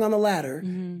rung on the ladder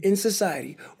in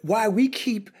society. Why we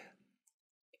keep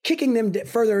kicking them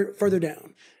further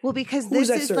down. Well, because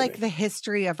this is like the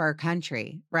history of our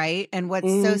country, right? And what's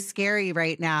so scary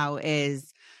right now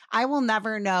is I will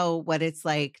never know what it's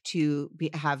like to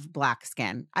have black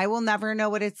skin. I will never know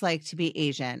what it's like to be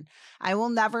Asian. I will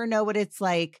never know what it's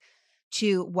like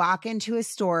to walk into a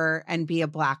store and be a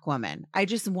black woman. I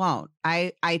just won't.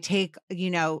 I take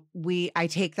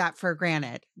that for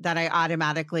granted that I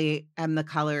automatically am the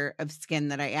color of skin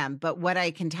that I am. But what I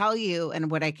can tell you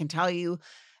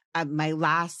my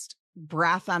last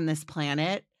breath on this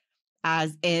planet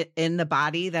as in the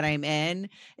body that I'm in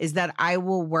is that I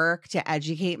will work to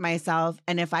educate myself.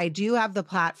 And if I do have the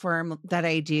platform that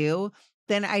I do,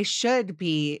 then I should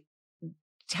be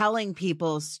telling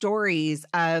people stories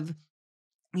of,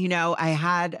 I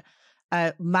had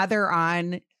a mother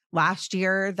on last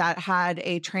year that had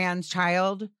a trans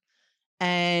child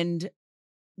and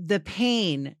the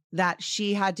pain that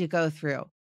she had to go through,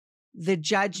 the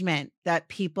judgment that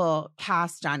people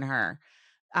cast on her.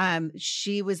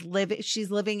 She's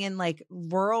living in like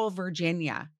rural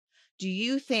Virginia. Do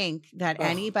you think that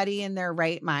anybody in their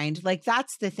right mind, like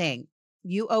that's the thing,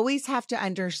 you always have to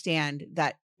understand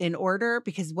that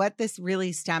because what this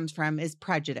really stems from is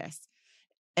prejudice.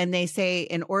 And they say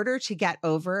in order to get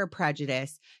over a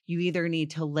prejudice, you either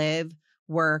need to live,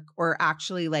 work, or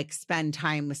actually like spend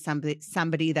time with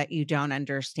somebody that you don't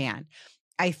understand.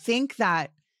 I think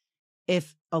that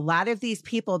if a lot of these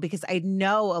people, because I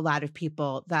know a lot of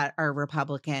people that are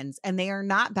Republicans and they are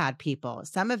not bad people.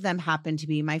 Some of them happen to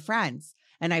be my friends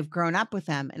and I've grown up with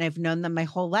them and I've known them my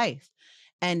whole life.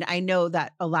 And I know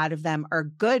that a lot of them are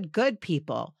good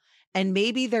people. And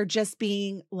maybe they're just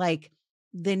being like,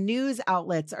 the news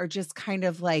outlets are just kind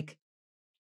of like,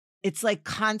 it's like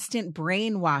constant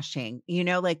brainwashing,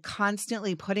 like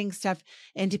constantly putting stuff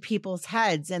into people's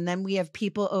heads. And then we have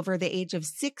people over the age of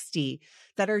 60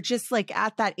 that are just like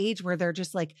at that age where they're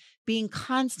just like being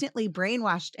constantly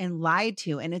brainwashed and lied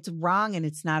to, and it's wrong and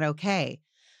it's not okay.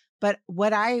 But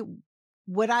what I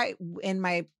in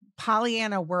my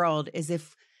Pollyanna world is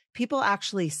if people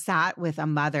actually sat with a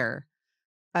mother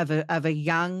of a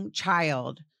young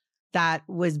child that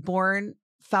was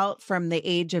felt from the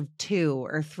age of 2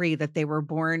 or 3 that they were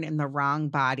born in the wrong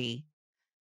body.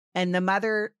 And the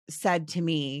mother said to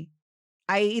me,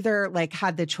 I either like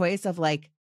had the choice of like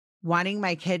wanting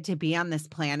my kid to be on this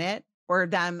planet or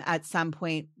them at some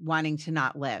point wanting to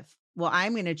not live. Well,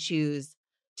 I'm going to choose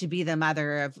to be the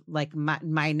mother of like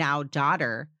my now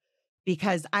daughter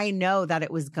because I know that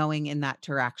it was going in that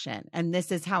direction. And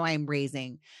this is how I'm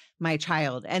raising my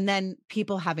child. And then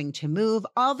people having to move,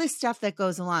 all this stuff that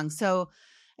goes along. So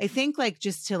I think like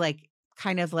just to like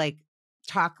kind of like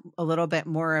talk a little bit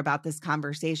more about this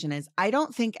conversation is I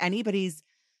don't think anybody's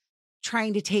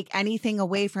trying to take anything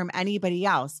away from anybody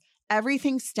else.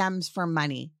 Everything stems from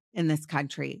money in this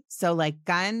country. So like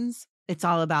guns, it's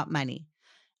all about money.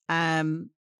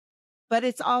 But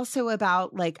it's also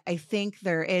about like, I think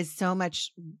there is so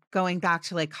much going back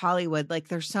to like Hollywood. Like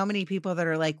there's so many people that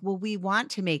are like, well, we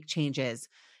want to make changes.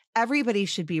 Everybody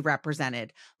should be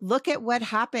represented. Look at what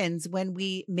happens when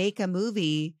we make a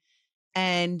movie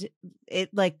and it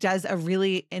like does a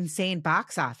really insane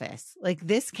box office. Like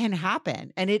this can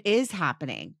happen and it is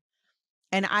happening.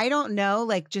 And I don't know,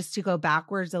 like just to go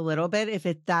backwards a little bit, if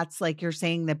that's like you're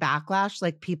saying the backlash,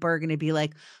 like people are going to be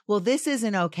like, well, this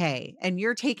isn't okay. And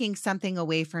you're taking something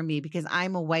away from me because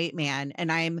I'm a white man and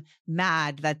I'm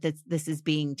mad that this is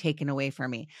being taken away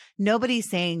from me. Nobody's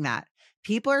saying that.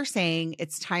 People are saying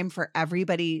it's time for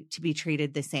everybody to be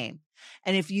treated the same.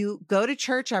 And if you go to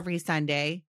church every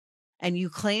Sunday and you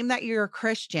claim that you're a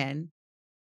Christian,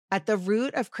 at the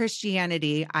root of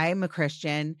Christianity, I'm a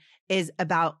Christian, is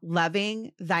about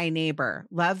loving thy neighbor.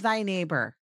 Love thy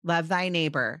neighbor. Love thy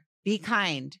neighbor. Be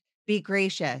kind. Be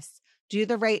gracious. Do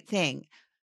the right thing.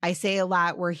 I say a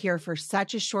lot, we're here for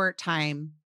such a short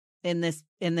time in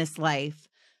this life.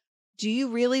 Do you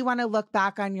really want to look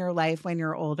back on your life when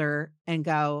you're older and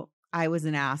go, I was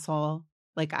an asshole.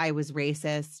 Like I was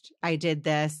racist. I did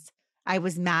this. I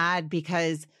was mad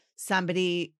because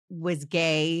somebody was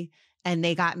gay and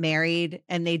they got married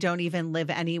and they don't even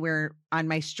live anywhere on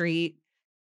my street.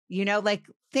 You know, like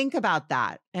think about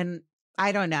that. And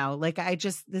I don't know, like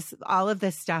all of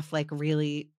this stuff like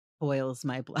really boils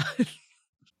my blood.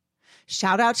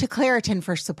 Shout out to Claritin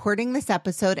for supporting this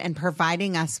episode and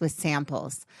providing us with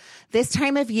samples. This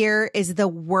time of year is the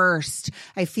worst.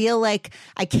 I feel like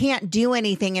I can't do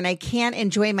anything and I can't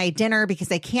enjoy my dinner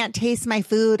because I can't taste my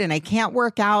food and I can't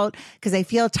work out because I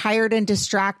feel tired and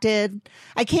distracted.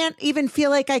 I can't even feel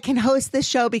like I can host the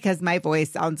show because my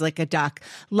voice sounds like a duck.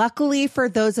 Luckily for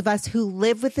those of us who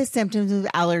live with the symptoms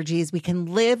of allergies, we can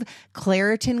live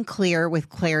Claritin Clear with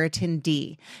Claritin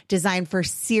D. Designed for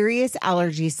serious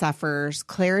allergy sufferers,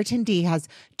 Claritin D has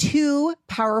 2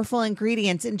 powerful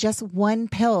ingredients in just one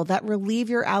pill that relieve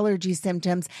your allergy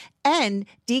symptoms and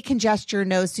decongest your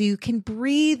nose so you can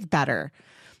breathe better.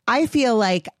 I feel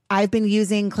like I've been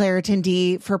using Claritin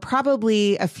D for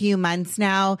probably a few months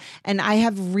now, and I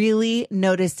have really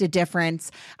noticed a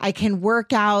difference. I can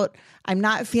work out. I'm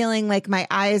not feeling like my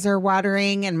eyes are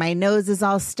watering and my nose is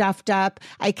all stuffed up.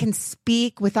 I can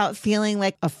speak without feeling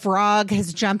like a frog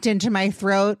has jumped into my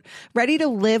throat. Ready to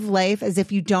live life as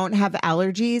if you don't have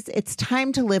allergies? It's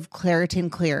time to live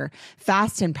Claritin Clear.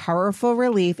 Fast and powerful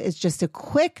relief is just a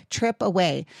quick trip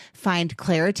away. Find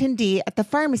Claritin D at the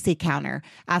pharmacy counter.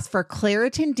 Ask for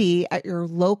Claritin D at your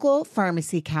local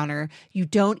pharmacy counter. You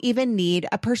don't even need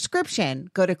a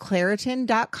prescription. Go to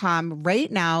Claritin.com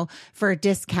right now for a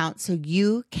discount so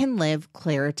you can live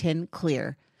Claritin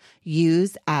Clear.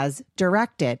 Use as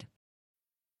directed.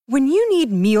 When you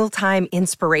need mealtime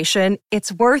inspiration, it's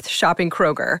worth shopping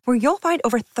Kroger, where you'll find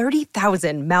over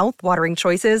 30,000 mouth-watering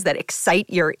choices that excite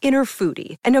your inner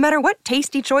foodie. And no matter what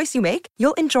tasty choice you make,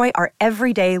 you'll enjoy our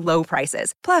everyday low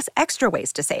prices, plus extra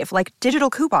ways to save, like digital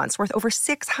coupons worth over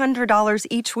 $600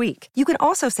 each week. You can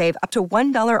also save up to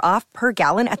 $1 off per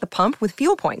gallon at the pump with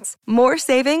fuel points. More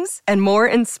savings and more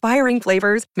inspiring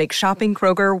flavors make shopping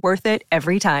Kroger worth it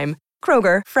every time.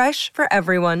 Kroger, fresh for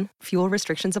everyone. Fuel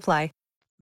restrictions apply.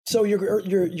 So your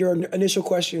initial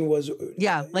question was,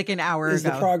 like an hour is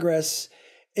ago. The progress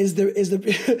is the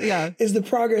is the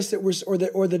progress that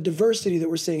or the diversity that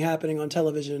we're seeing happening on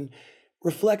television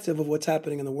reflective of what's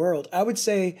happening in the world? I would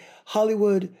say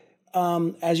Hollywood,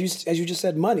 as you just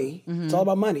said, money. Mm-hmm. It's all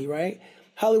about money, right?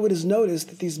 Hollywood has noticed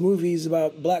that these movies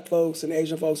about Black folks and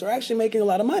Asian folks are actually making a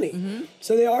lot of money. Mm-hmm.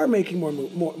 So they are making more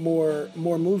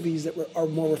movies that are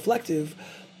more reflective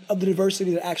of the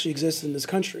diversity that actually exists in this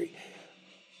country.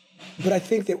 But I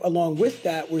think that along with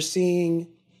that, we're seeing,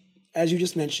 as you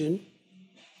just mentioned,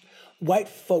 white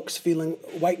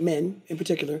men in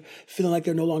particular, feeling like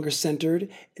they're no longer centered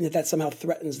and that somehow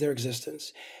threatens their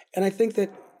existence. And I think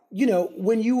that,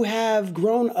 when you have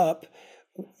grown up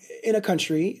in a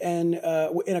country and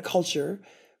in a culture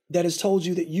that has told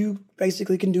you that you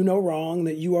basically can do no wrong,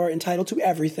 that you are entitled to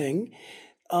everything,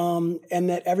 and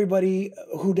that everybody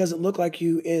who doesn't look like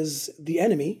you is the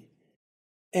enemy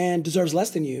and deserves less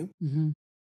than you. Mm-hmm.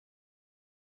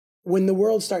 When the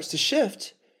world starts to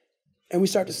shift and we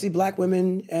start to see Black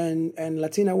women and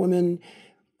Latina women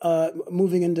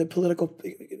moving into political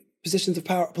positions of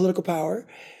power, political power,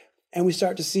 and we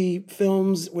start to see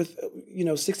films with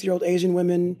 60-year-old Asian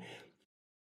women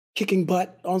kicking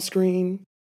butt on screen,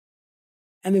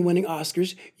 and then winning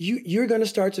Oscars, you're going to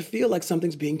start to feel like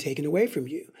something's being taken away from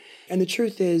you. And the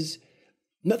truth is,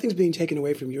 nothing's being taken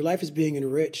away from you. Your life is being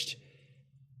enriched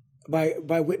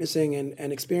by witnessing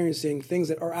and experiencing things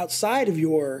that are outside of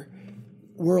your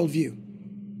worldview.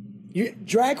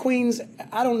 Drag queens,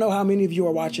 I don't know how many of you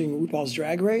are watching RuPaul's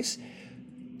Drag Race.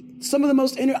 Some of the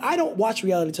most, I don't watch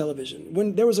reality television.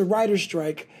 When there was a writer's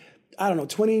strike, I don't know,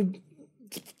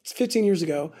 15 years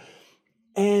ago,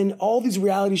 and all these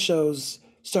reality shows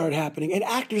started happening, and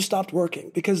actors stopped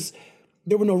working because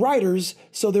there were no writers,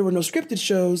 so there were no scripted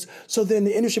shows, so then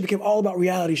the industry became all about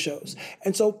reality shows.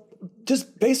 And so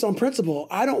just based on principle,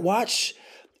 I don't watch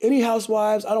any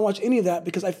Housewives, I don't watch any of that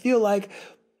because I feel like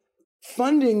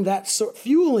funding that,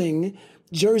 fueling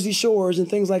Jersey Shores and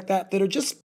things like that are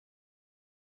just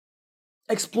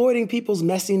exploiting people's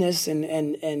messiness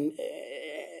and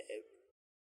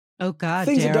oh God,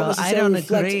 things that Darryl, I don't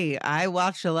reflect. agree. I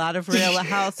watch a lot of Real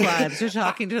Housewives. You're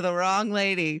talking to the wrong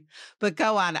lady. But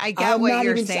go on. I get what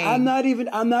you're saying. I'm not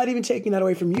even taking that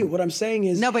away from you. What I'm saying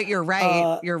is, no, but you're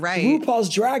right. You're right. RuPaul's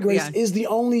Drag Race is the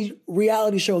only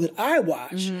reality show that I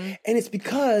watch, and it's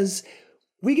because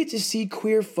we get to see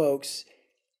queer folks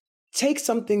take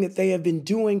something that they have been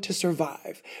doing to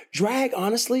survive. Drag,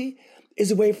 honestly, is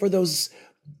a way for those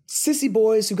sissy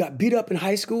boys who got beat up in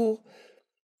high school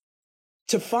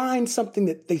to find something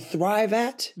that they thrive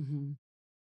at,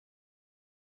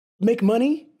 make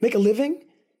money, make a living,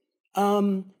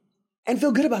 and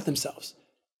feel good about themselves.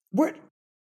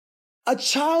 A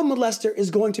child molester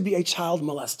is going to be a child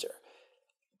molester.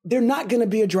 They're not going to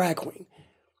be a drag queen.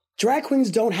 Drag queens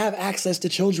don't have access to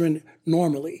children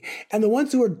normally. And the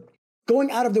ones who are going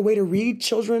out of their way to read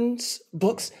children's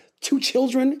books to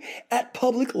children at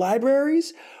public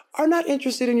libraries are not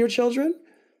interested in your children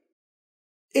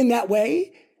in that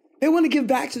way. They want to give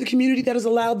back to the community that has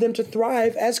allowed them to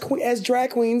thrive as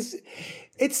drag queens.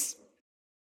 It's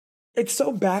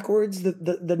so backwards,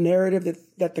 the narrative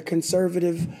that the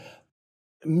conservative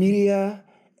media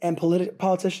and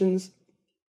politicians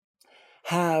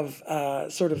have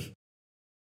sort of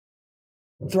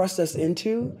thrust us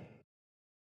into.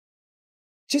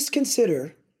 Just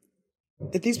consider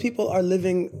that these people are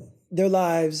living their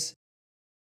lives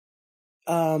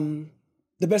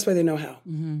the best way they know how.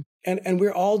 And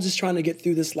we're all just trying to get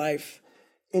through this life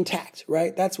intact,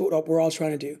 right? That's what we're all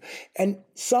trying to do. And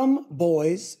some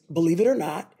boys, believe it or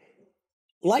not,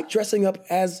 like dressing up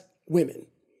as women.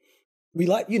 We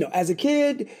like, as a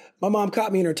kid, my mom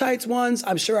caught me in her tights once.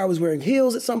 I'm sure I was wearing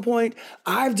heels at some point.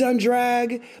 I've done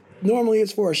drag. Normally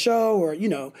it's for a show or,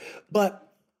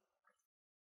 but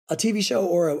a TV show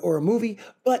or a movie.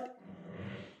 But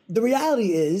the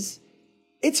reality is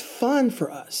it's fun for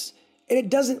us.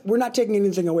 And we're not taking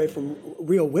anything away from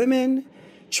real women.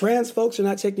 Trans folks are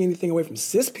not taking anything away from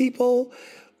cis people.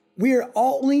 We are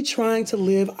only trying to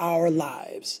live our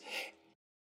lives.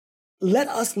 Let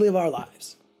us live our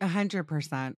lives.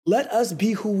 100%. Let us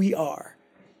be who we are.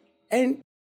 And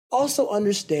also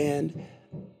understand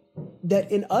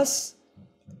that in us,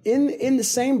 in the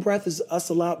same breath as us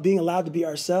being allowed to be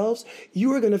ourselves,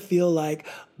 you are going to feel like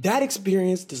that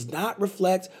experience does not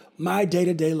reflect my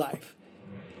day-to-day life.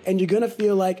 And you're going to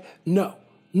feel like, no,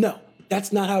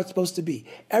 that's not how it's supposed to be.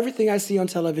 Everything I see on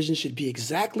television should be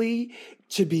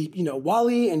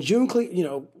Wally and June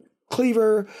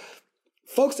Cleaver,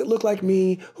 folks that look like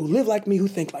me, who live like me, who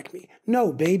think like me.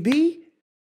 No, baby.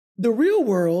 The real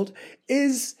world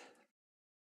is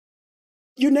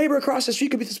your neighbor across the street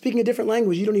could be speaking a different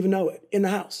language. You don't even know it in the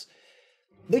house.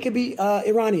 They could be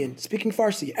Iranian, speaking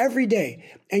Farsi every day,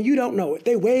 and you don't know it.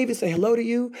 They wave and say hello to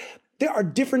you. There are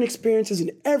different experiences in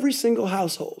every single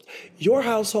household. Your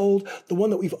household, the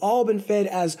one that we've all been fed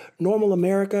as normal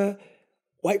America,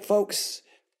 white folks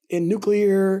in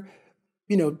nuclear,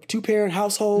 two-parent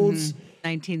households.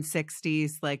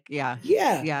 1960s,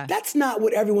 yeah. That's not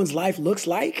what everyone's life looks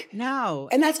like. No.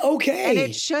 And that's okay. And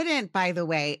it shouldn't, by the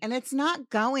way. And it's not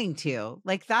going to.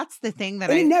 That's the thing that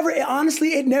it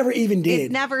never even did.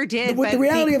 It never did. The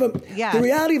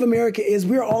reality of America is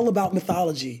we're all about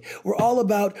mythology. We're all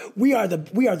about, we are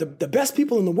the best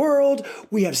people in the world.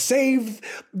 We have saved,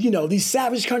 these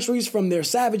savage countries from their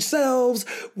savage selves.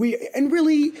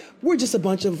 We're just a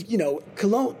bunch of,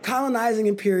 colonizing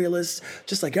imperialists,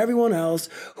 just like everyone else,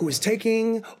 who is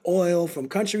taking oil from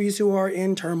countries who are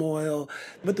in turmoil.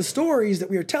 But the stories that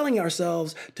we are telling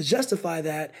ourselves to justify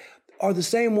that are the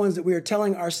same ones that we are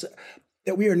telling ourselves,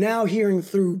 that we are now hearing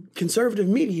through conservative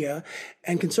media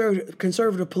and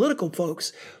conservative political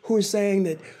folks who are saying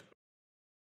that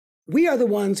we are the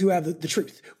ones who have the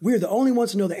truth. We're the only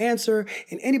ones who know the answer,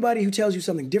 and anybody who tells you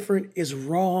something different is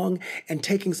wrong and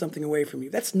taking something away from you.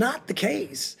 That's not the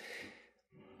case.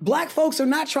 Black folks are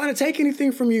not trying to take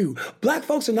anything from you. Black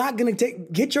folks are not going to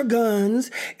get your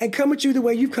guns and come at you the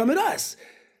way you've come at us.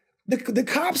 The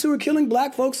cops who are killing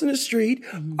black folks in the street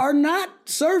are not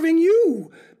serving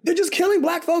you. They're just killing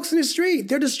black folks in the street.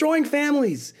 They're destroying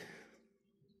families.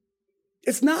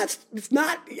 It's not,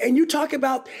 and you talk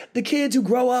about the kids who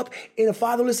grow up in a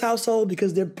fatherless household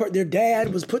because their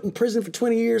dad was put in prison for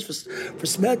 20 years for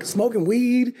smoking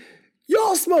weed.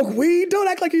 Y'all smoke weed. Don't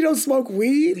act like you don't smoke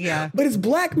weed. Yeah. But it's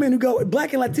black and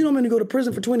Latino men who go to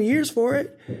prison for 20 years for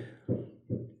it.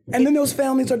 And then those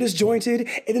families are disjointed,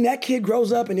 and then that kid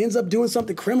grows up and ends up doing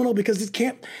something criminal because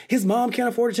his mom can't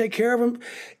afford to take care of him.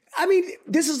 I mean,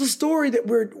 this is the story that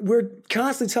we're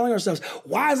constantly telling ourselves.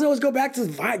 Why does it always go back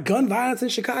to gun violence in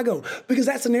Chicago? Because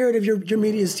that's the narrative your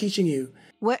media is teaching you.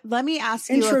 Let me ask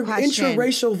you a question.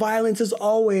 Interracial violence is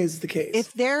always the case.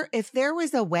 If there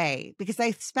was a way, because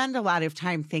I spend a lot of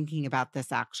time thinking about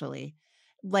this actually,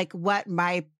 like what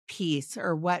my piece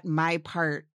or what my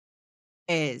part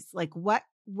is, like what,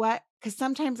 because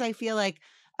sometimes I feel like,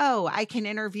 oh, I can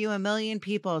interview a million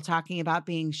people talking about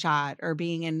being shot or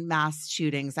being in mass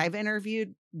shootings. I've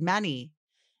interviewed many,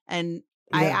 and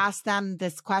I asked them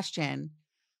this question,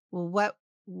 well,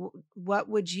 what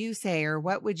would you say or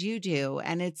what would you do?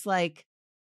 And it's like,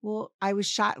 well, I was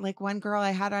shot. Like one girl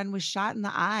I had on was shot in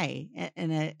the eye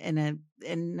and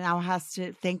now has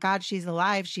to, thank God she's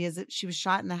alive. She was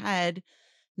shot in the head.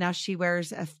 Now she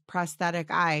wears a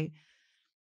prosthetic eye.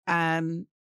 And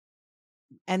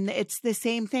it's the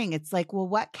same thing. It's like, well,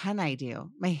 what can I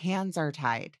do? My hands are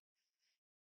tied.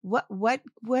 What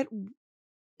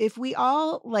if we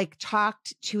all like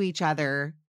talked to each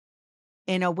other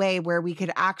in a way where we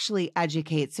could actually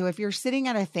educate? So if you're sitting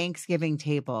at a Thanksgiving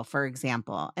table, for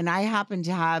example, and I happen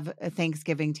to have a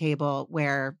Thanksgiving table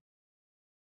where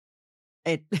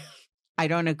I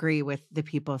don't agree with the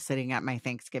people sitting at my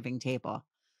Thanksgiving table,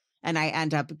 and I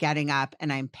end up getting up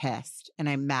and I'm pissed and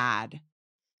I'm mad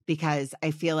because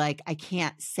I feel like I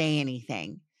can't say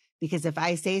anything, because if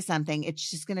I say something, it's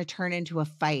just going to turn into a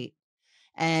fight,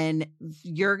 and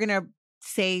you're going to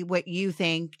say what you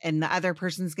think and the other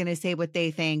person's going to say what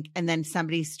they think, and then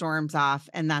somebody storms off,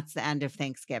 and that's the end of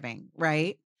Thanksgiving,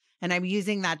 right? And I'm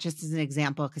using that just as an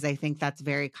example because I think that's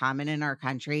very common in our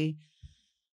country.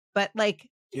 But like,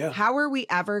 how are we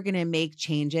ever going to make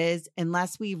changes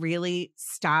unless we really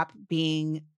stop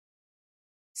being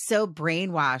so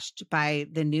brainwashed by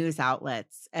the news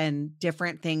outlets and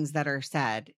different things that are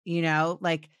said? You know,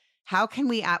 like, how can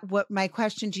we, what my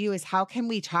question to you is, how can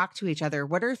we talk to each other?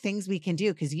 What are things we can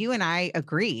do? Because you and I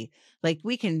agree, like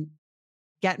we can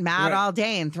get mad all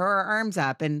day and throw our arms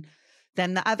up. And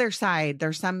then the other side,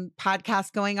 there's some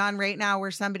podcast going on right now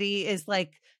where somebody is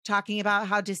like talking about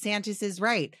how DeSantis is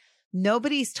right.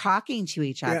 Nobody's talking to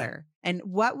each other. And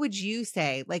what would you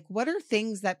say? Like, what are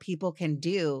things that people can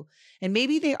do? And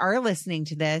maybe they are listening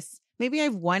to this. Maybe I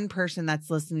have one person that's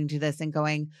listening to this and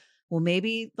going, well,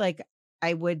 maybe like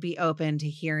I would be open to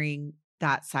hearing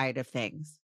that side of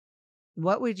things.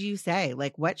 What would you say?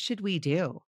 Like, what should we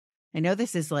do? I know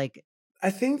this is like, I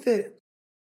think that.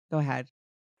 Go ahead.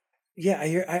 Yeah,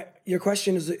 your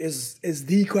question is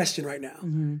the question right now.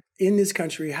 Mm-hmm. In this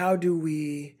country, how do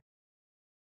we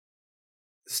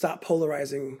stop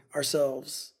polarizing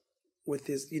ourselves with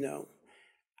this? You know,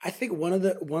 I think one of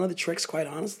the tricks, quite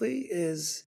honestly,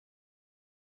 is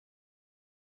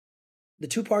the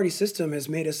two-party system has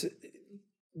made us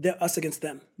against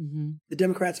them, the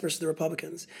Democrats versus the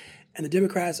Republicans. And the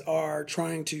Democrats are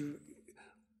trying to,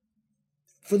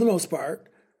 for the most part,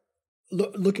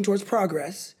 looking towards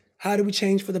progress. How do we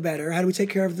change for the better? How do we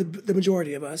take care of the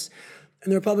majority of us?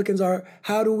 And the Republicans are,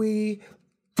 how do we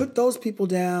put those people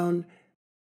down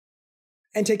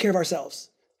and take care of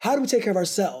ourselves? How do we take care of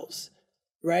ourselves,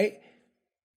 right?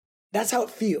 That's how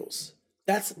it feels.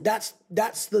 That's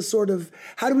the sort of,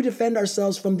 how do we defend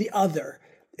ourselves from the other,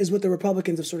 is what the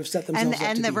Republicans have sort of set themselves up to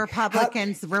and the be.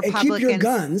 Republicans, and keep your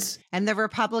guns. And the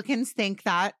Republicans think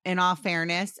that, in all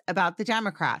fairness, about the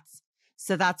Democrats.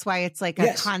 So that's why it's like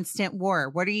a constant war.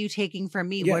 What are you taking from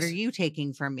me? What are you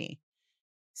taking from me?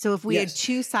 So if we had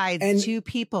two sides, and two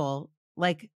people,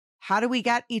 like, how do we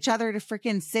get each other to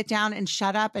freaking sit down and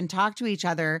shut up and talk to each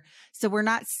other? So we're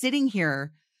not sitting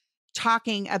here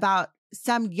talking about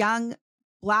some young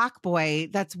Black boy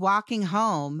that's walking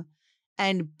home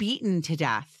and beaten to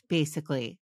death,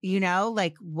 basically. You know,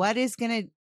 like, what is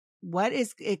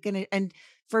it gonna, and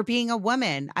for being a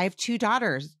woman, I have 2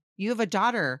 daughters. You have a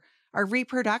daughter. Our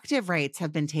reproductive rights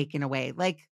have been taken away.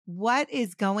 Like, what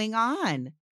is going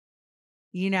on?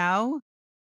 You know?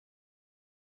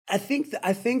 I think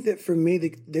that for me,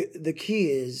 the key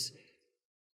is,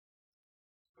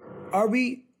 are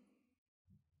we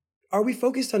Are we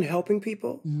focused on helping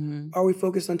people? Mm-hmm. Are we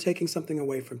focused on taking something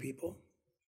away from people?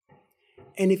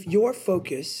 And if your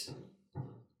focus,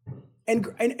 I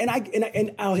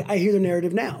hear the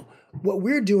narrative now. What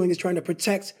we're doing is trying to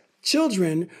protect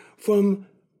children from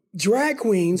drag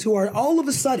queens who are all of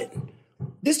a sudden,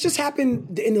 this just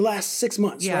happened in the last 6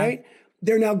 months, right?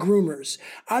 They're now groomers.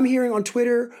 I'm hearing on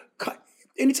Twitter,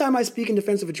 anytime I speak in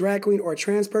defense of a drag queen or a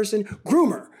trans person,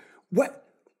 groomer. What?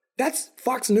 That's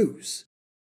Fox News.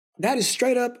 That is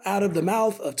straight up out of the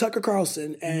mouth of Tucker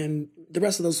Carlson and the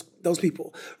rest of those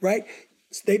people, right?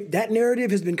 That narrative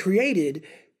has been created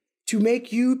to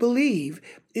make you believe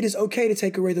it is okay to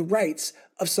take away the rights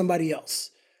of somebody else,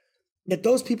 that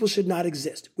those people should not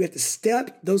exist. We have to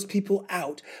stamp those people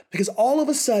out because all of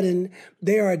a sudden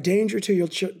they are a danger to your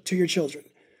children.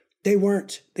 They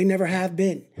weren't. They never have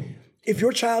been. If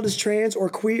your child is trans or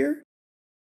queer,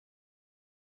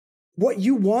 what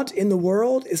you want in the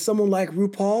world is someone like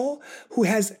RuPaul who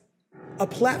has a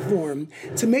platform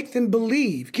to make them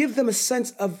believe, give them a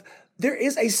sense of there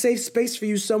is a safe space for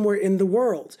you somewhere in the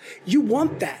world. You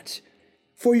want that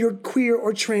for your queer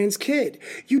or trans kid.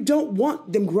 You don't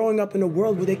want them growing up in a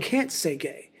world where they can't say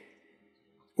gay,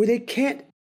 where they can't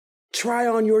try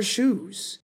on your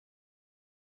shoes.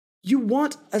 You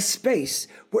want a space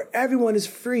where everyone is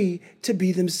free to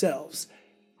be themselves.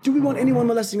 Do we want anyone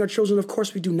molesting our children? Of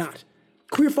course we do not.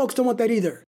 Queer folks don't want that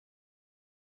either.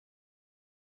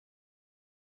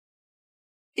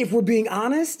 If we're being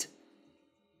honest,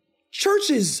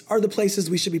 churches are the places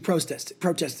we should be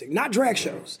protesting, not drag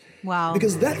shows. Wow.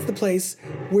 Because that's the place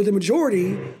where the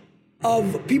majority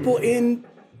of people in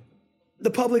the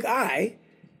public eye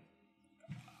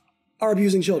are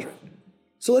abusing children.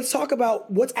 So let's talk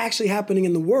about what's actually happening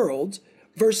in the world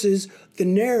versus the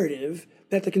narrative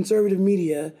that the conservative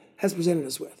media has presented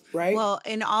us with, right? Well,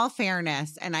 in all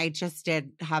fairness, and I just I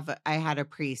had a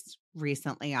priest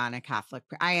recently on a Catholic.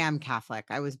 I am Catholic.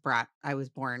 I was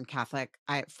born Catholic.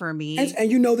 For me,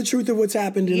 and you know the truth of what's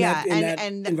happened in that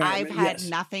environment. I've had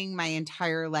nothing my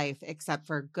entire life except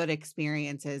for good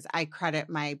experiences. I credit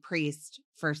my priest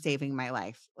for saving my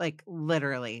life, like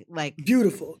literally, like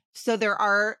beautiful. So there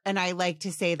are, and I like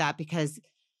to say that because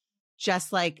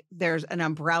just like there's an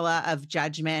umbrella of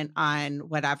judgment on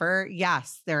whatever.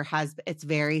 Yes, it's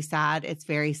very sad. It's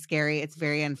very scary. It's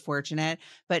very unfortunate,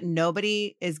 but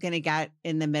nobody is going to get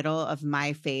in the middle of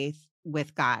my faith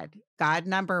with God. God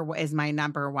is my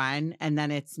number one. And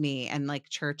then it's me. And like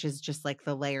church is just like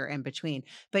the layer in between.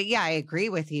 But yeah, I agree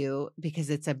with you because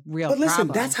it's a real problem. But listen,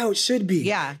 that's how it should be.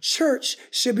 Yeah. Church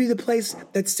should be the place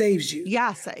that saves you.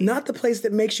 Yes. Not the place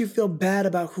that makes you feel bad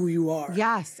about who you are.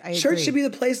 Yes, I agree. Church should be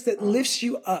the place that lifts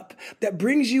you up, that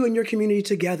brings you and your community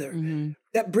together,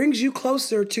 that brings you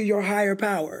closer to your higher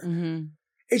power. Mm-hmm.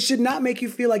 It should not make you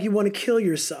feel like you want to kill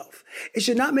yourself. It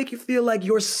should not make you feel like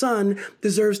your son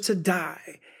deserves to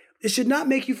die. It should not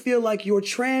make you feel like your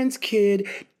trans kid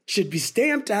should be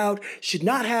stamped out, should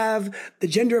not have the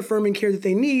gender affirming care that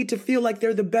they need to feel like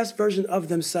they're the best version of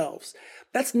themselves.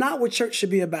 That's not what church should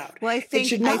be about. Well, I think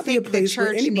the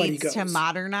church needs to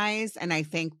modernize. And I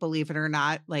think, believe it or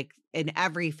not, like in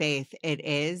every faith, it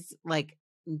is like,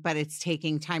 but it's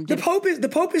taking time to. The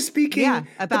Pope is speaking. Yeah,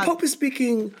 the Pope is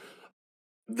speaking.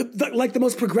 Like the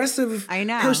most progressive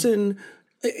person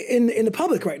in the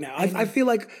public right now. I feel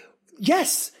like,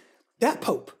 yes, that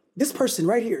Pope, this person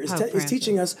right here is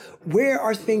teaching us where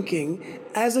our thinking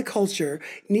as a culture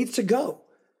needs to go.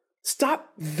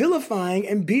 Stop vilifying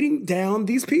and beating down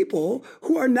these people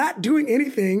who are not doing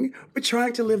anything but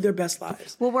trying to live their best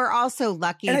lives. Well, we're also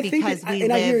lucky because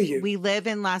we live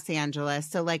in Los Angeles.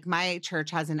 So like my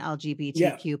church has an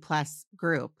LGBTQ plus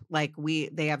group. Like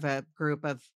they have a group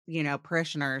of,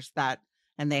 parishioners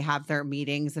and they have their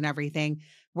meetings and everything.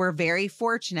 We're very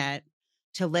fortunate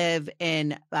to live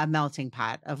in a melting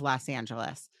pot of Los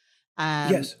Angeles.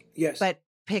 Yes. But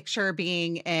picture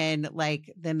being in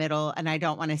like the middle, and I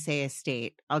don't want to say a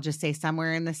state, I'll just say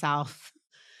somewhere in the South,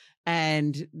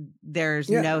 and there's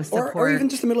no support. Or even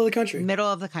just the middle of the country. Middle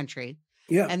of the country.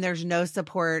 Yeah. And there's no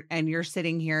support, and you're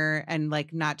sitting here and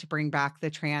like, not to bring back the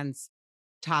trans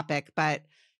topic, but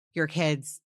your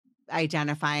kids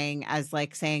identifying as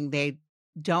like saying they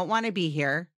don't want to be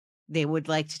here. They would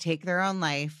like to take their own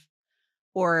life,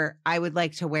 or I would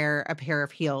like to wear a pair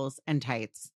of heels and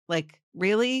tights. Like,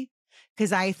 really?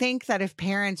 Because I think that if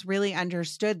parents really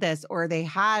understood this, or they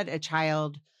had a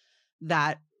child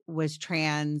that was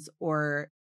trans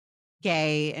or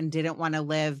gay and didn't want to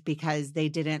live because they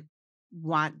didn't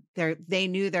want they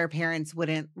knew their parents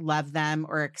wouldn't love them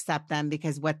or accept them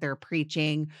because what they're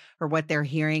preaching or what they're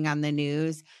hearing on the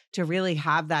news, to really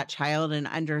have that child and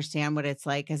understand what it's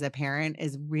like as a parent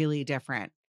is really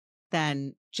different.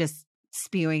 than just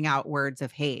spewing out words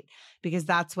of hate, because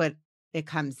that's what it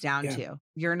comes down to.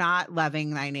 You're not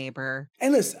loving thy neighbor.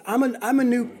 And listen, I'm a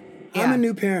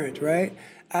new parent, right?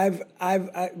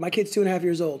 My kid's 2.5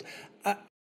 years old.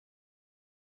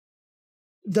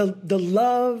 The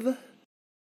love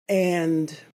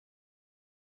and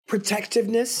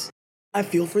protectiveness I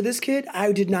feel for this kid,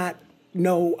 I did not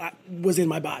know was in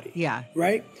my body. Yeah.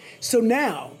 Right? So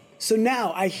now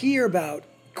I hear about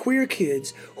queer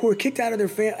kids who are kicked out of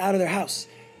their house.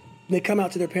 And they come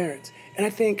out to their parents. And I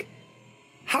think,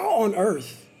 how on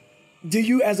earth do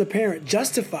you as a parent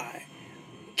justify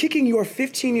kicking your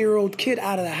 15-year-old kid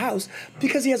out of the house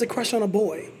because he has a crush on a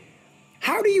boy?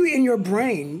 How do you, in your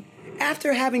brain,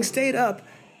 after having stayed up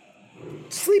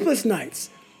sleepless nights,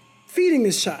 feeding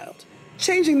this child,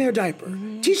 changing their diaper,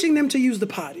 teaching them to use the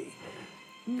potty,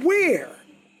 where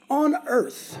on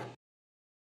earth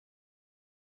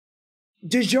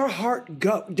does your heart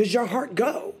go? Does your heart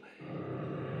go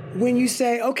when you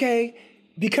say, okay,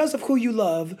 because of who you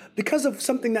love, because of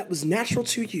something that was natural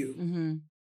to you,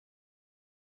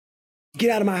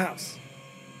 get out of my house?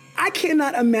 I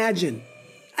cannot imagine.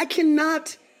 I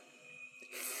cannot,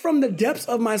 from the depths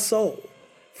of my soul,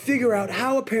 figure out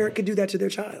how a parent could do that to their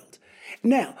child.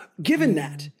 Now, given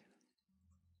that,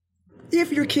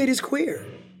 if your kid is queer,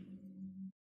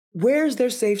 where's their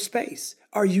safe space?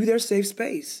 Are you their safe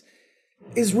space?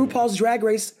 Is RuPaul's Drag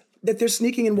Race that they're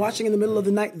sneaking and watching in the middle of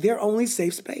the night their only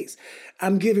safe space?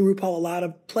 I'm giving RuPaul a lot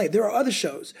of play. There are other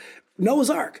shows. Noah's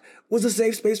Ark was a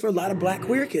safe space for a lot of Black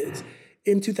queer kids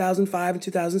in 2005 and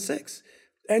 2006,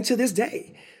 and to this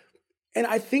day. And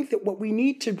I think that what we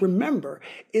need to remember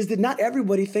is that not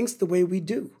everybody thinks the way we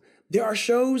do. There are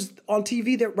shows on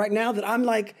TV that right now that I'm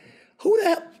like, who the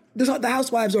hell? The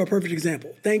Housewives are a perfect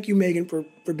example. Thank you, Megan,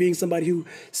 for being somebody who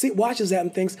watches that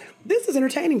and thinks, this is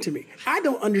entertaining to me. I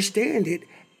don't understand it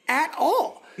at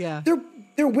all. Yeah.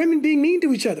 They're women being mean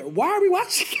to each other. Why are we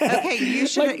watching that? Okay, you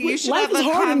should life is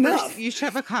hard enough. You should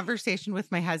have a conversation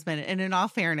with my husband. And in all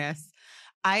fairness,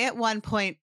 I at one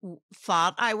point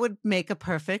thought I would make a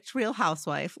perfect Real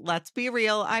Housewife. Let's be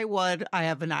real, I would. I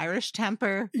have an Irish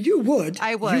temper. You would.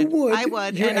 I would. You would. I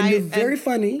would. You're very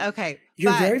funny. Okay.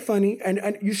 You're very funny,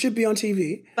 and you should be on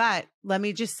TV. But let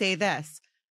me just say this.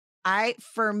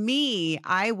 For me,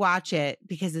 I watch it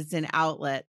because it's an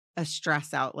outlet, a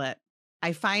stress outlet.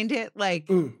 I find it like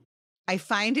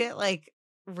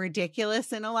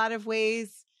ridiculous in a lot of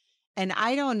ways. And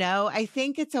I don't know. I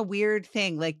think it's a weird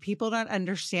thing. Like, people don't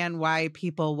understand why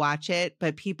people watch it,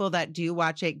 but people that do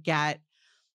watch it get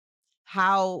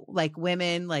how like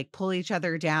women like pull each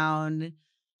other down.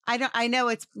 I know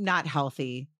it's not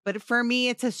healthy, but for me,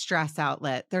 it's a stress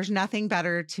outlet. There's nothing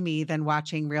better to me than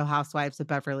watching Real Housewives of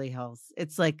Beverly Hills.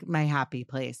 It's like my happy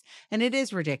place. And it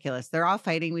is ridiculous. They're all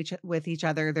fighting with each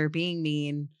other. They're being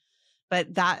mean.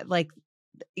 But that, like,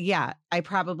 yeah, I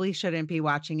probably shouldn't be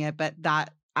watching it. But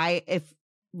if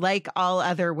like all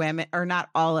other women, or not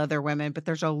all other women, but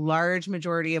there's a large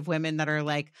majority of women that are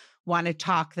like, want to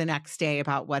talk the next day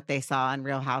about what they saw on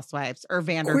Real Housewives or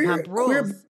Vanderpump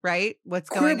Rules. Right? What's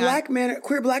going on?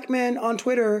 Queer black men on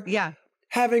Twitter. Yeah.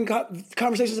 Having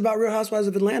conversations about Real Housewives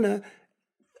of Atlanta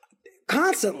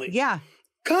constantly. Yeah.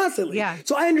 Constantly. Yeah.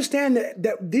 So I understand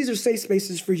that these are safe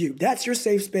spaces for you. That's your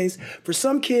safe space. For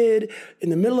some kid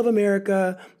in the middle of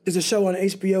America, there's a show on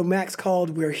HBO Max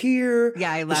called We're Here.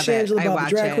 Yeah, I love it. Shangela about the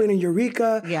drag queen and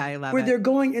Eureka. Yeah, I love it. Where they're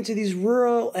going into these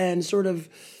rural and sort of,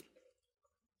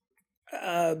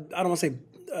 I don't want to say,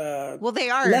 well, they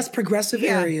are less progressive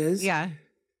areas. Yeah.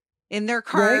 In their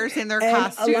cars, right? in their and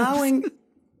costumes.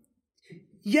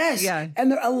 Yes. Yeah.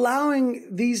 And they're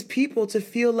allowing these people to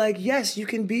feel like, yes, you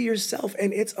can be yourself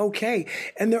and it's okay.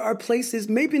 And there are places,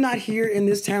 maybe not here in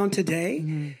this town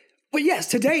today, but yes,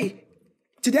 today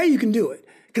you can do it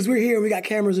because we're here, we got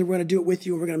cameras and we're going to do it with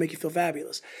you and we're going to make you feel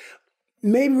fabulous.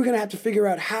 Maybe we're going to have to figure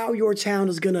out how your town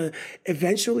is going to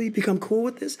eventually become cool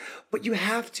with this, but you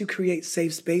have to create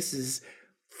safe spaces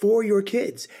for your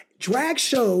kids. Drag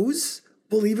shows,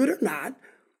 believe it or not,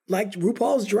 like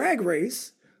RuPaul's Drag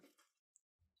Race,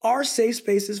 are safe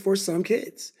spaces for some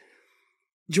kids.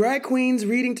 Drag queens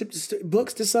reading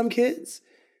books to some kids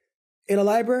in a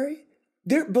library.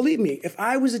 Believe me, if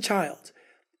I was a child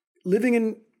living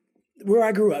in where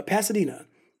I grew up, Pasadena,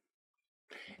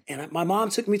 and my mom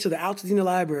took me to the Altadena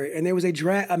Library, and there was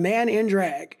a man in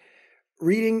drag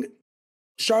reading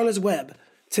Charlotte's Web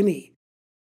to me.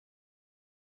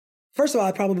 First of all,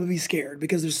 I'd probably be scared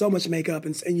because there's so much makeup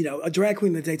and you know, a drag queen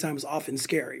in the daytime is often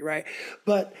scary, right?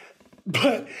 But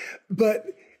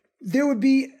there would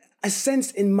be a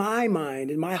sense in my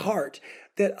mind, in my heart,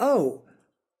 that,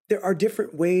 there are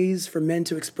different ways for men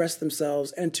to express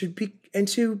themselves and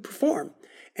to perform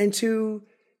and to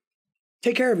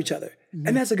take care of each other. Mm-hmm.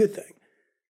 And that's a good thing.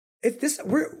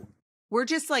 We're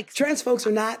just like trans folks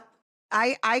are not.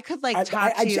 I could like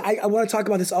talk to you. I want to talk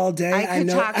about this all day. I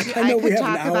know we could have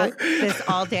talk an hour. about this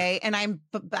all day, and I'm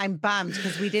bummed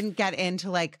because we didn't get into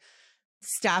like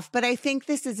stuff. But I think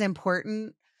this is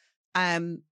important,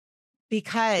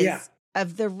 because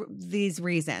of these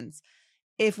reasons.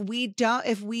 If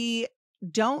we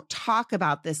don't talk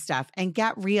about this stuff and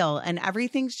get real, and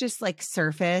everything's just like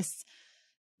surface,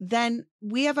 then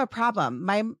we have a problem.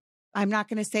 I'm not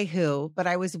going to say who, but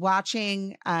I was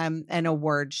watching an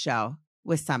award show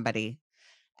with somebody,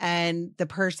 and the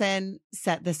person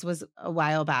said, this was a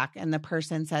while back, and the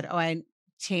person said, "Oh, I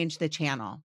changed the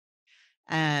channel.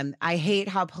 I hate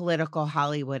how political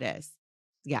Hollywood is."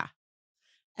 Yeah.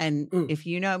 And if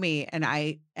you know me,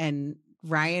 and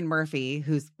Ryan Murphy,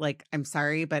 who's like, I'm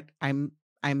sorry, but I'm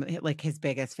like his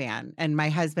biggest fan. And my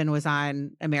husband was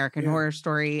on American Horror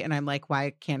Story, and I'm like,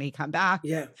 why can't he come back?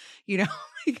 Yeah. You know,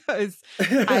 because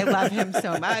I love him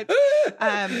so much.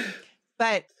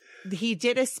 But he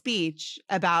did a speech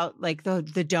about like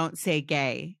the don't say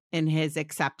gay in his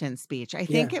acceptance speech. I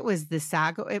think it was the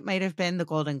SAG, it might have been the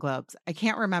Golden Globes. I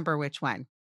can't remember which one.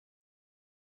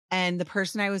 And the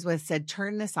person I was with said,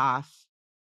 turn this off.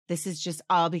 This is just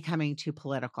all becoming too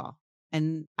political.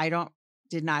 And I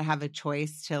did not have a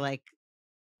choice to like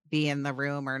be in the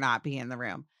room or not be in the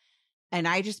room. And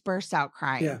I just burst out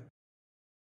crying. Yeah.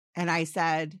 And I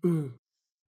said,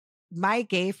 my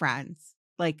gay friends,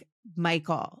 like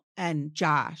Michael and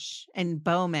Josh and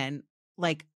Bowman,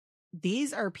 like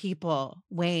these are people,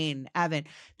 Wayne, Evan,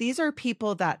 these are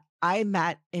people that I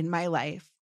met in my life,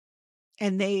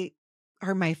 and they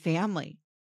are my family.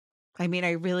 I mean,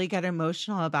 I really get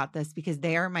emotional about this because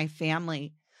they are my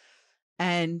family.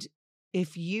 And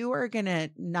if you are going to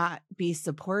not be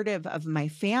supportive of my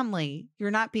family,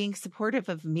 you're not being supportive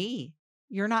of me.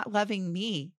 You're not loving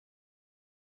me,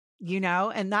 you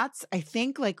know? And that's, I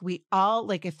think like we all,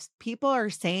 like if people are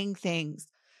saying things,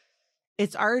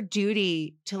 it's our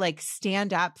duty to like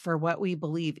stand up for what we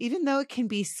believe, even though it can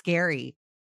be scary,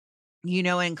 you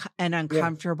know, and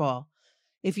uncomfortable.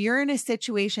 If you're in a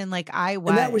situation like I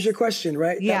was. And that was your question,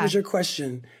 right? Yeah. That was your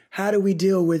question. How do we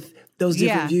deal with those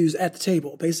different views at the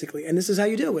table, basically? And this is how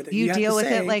you deal with it. You deal with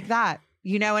it like that,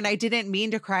 you know, and I didn't mean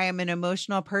to cry. I'm an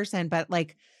emotional person, but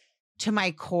like to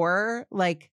my core,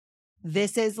 like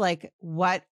this is like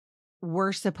what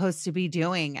we're supposed to be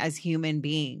doing as human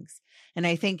beings. And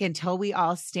I think until we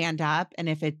all stand up, and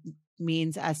if it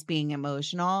means us being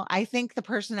emotional, I think the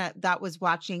person that was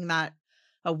watching that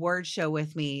award show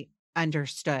with me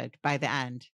understood by the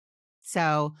end.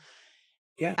 So,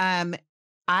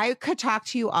 I could talk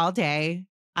to you all day.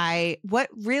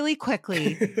 Really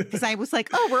quickly, because I was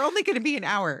like, oh, we're only going to be an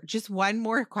hour. Just one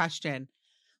more question.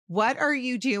 What are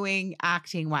you doing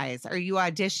acting wise? Are you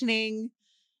auditioning?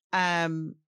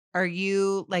 Are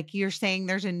you like, you're saying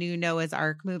there's a new Noah's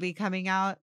Ark movie coming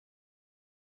out?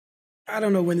 I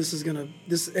don't know when this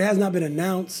it has not been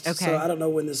announced. Okay. So I don't know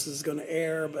when this is going to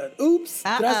air, but oops.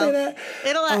 Did I say that?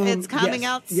 It's coming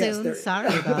out soon. Yes,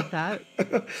 sorry about that.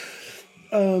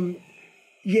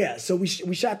 So we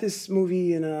shot this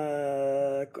movie in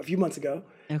a few months ago.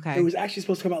 Okay. It was actually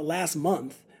supposed to come out last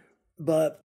month,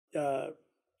 but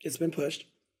it's been pushed.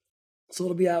 So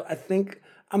it'll be out,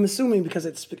 I'm assuming because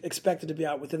it's expected to be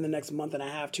out within the next month and a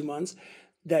half, 2 months,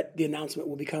 that the announcement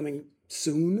will be coming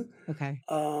soon. Okay.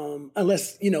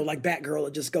 Unless, you know, like Batgirl,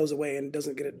 it just goes away and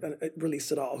doesn't get it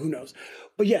released at all. Who knows?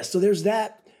 But yes, so there's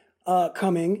that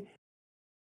coming.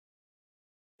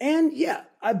 And yeah,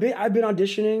 I've been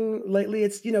auditioning lately.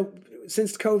 It's, you know,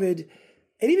 since COVID,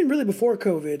 and even really before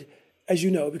COVID, as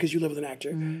you know, because you live with an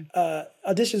actor,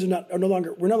 auditions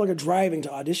we're no longer driving to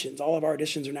auditions. All of our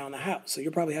auditions are now in the house. So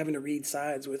you're probably having to read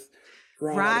sides with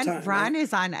Ron all the time. Ron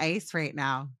is on ice right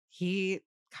now. He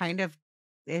kind of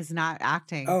is not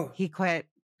acting. Oh, he quit.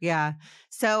 Yeah.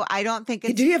 So I don't think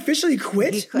it's... Did he officially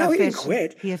quit? He didn't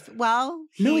quit. He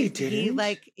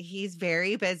didn't. He's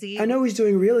very busy. I know he's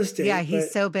doing real estate. Yeah,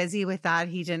 he's so busy with that.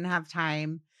 He didn't have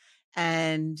time.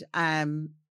 And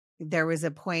there was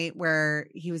a point where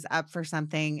he was up for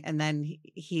something and then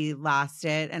he lost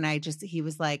it. And he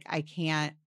was like, I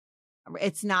can't,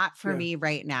 it's not for me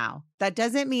right now. That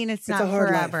doesn't mean it's not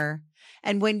forever. Life.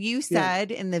 And when you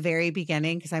said in the very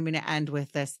beginning, because I'm going to end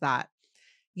with this thought,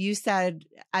 you said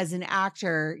as an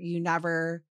actor, you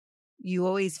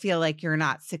always feel like you're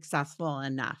not successful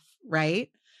enough, right?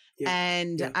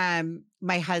 And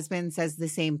my husband says the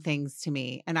same things to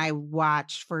me. And I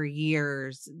watched for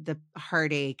years the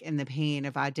heartache and the pain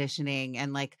of auditioning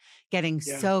and like getting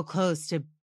so close to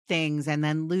things and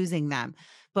then losing them.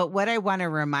 But what I want to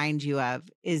remind you of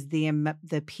is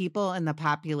the people in the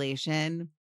population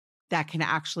that can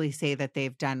actually say that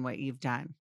they've done what you've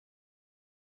done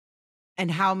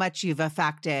and how much you've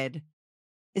affected,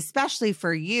 especially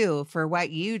for you, for what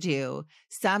you do.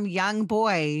 Some young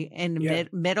boy in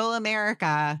middle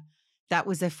America that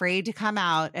was afraid to come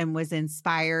out and was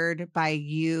inspired by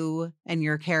you and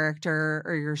your character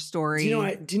or your story.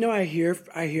 Do you know I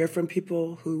hear from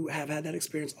people who have had that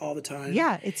experience all the time.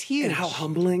 Yeah, it's huge. And how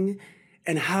humbling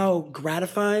and how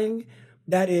gratifying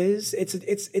that is.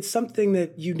 It's something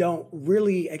that you don't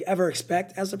really ever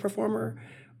expect as a performer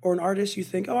or an artist. You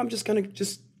think, oh, I'm just going to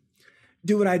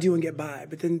do what I do and get by.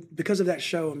 But then because of that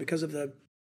show and because of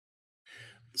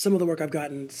some of the work I've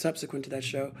gotten subsequent to that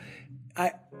show,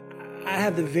 I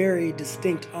have the very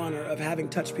distinct honor of having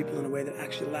touched people in a way that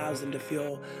actually allows them to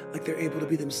feel like they're able to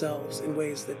be themselves in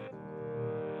ways that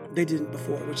they didn't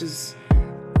before, which is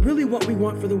really what we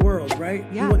want for the world, right?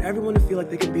 Yeah. We want everyone to feel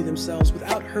like they can be themselves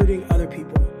without hurting other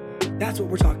people. That's what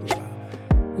we're talking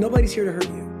about. Nobody's here to hurt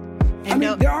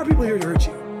you. There are people here to hurt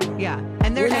you. Yeah.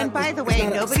 And by the way,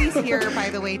 nobody's here, by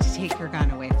the way, to take your gun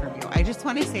away from you. I just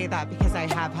want to say that because I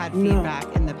have had feedback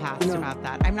in the past about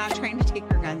that. I'm not trying to take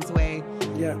your guns away.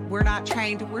 Yeah. We're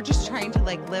just trying to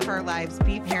like live our lives,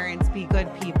 be parents, be good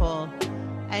people.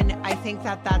 And I think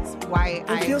that's why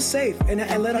I feel safe and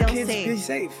let our kids be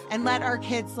safe. And let our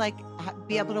kids like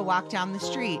be able to walk down the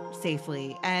street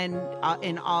safely and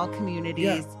in all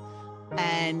communities. Yeah.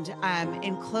 And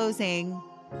in closing,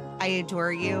 I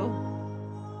adore you.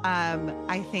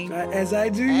 I think as I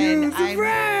do you.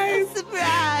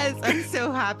 Surprise! I'm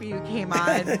so happy you came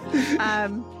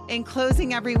on. In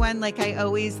closing, everyone, like I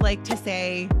always like to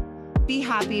say, be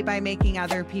happy by making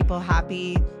other people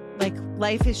happy. Like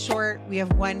life is short. We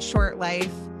have one short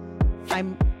life.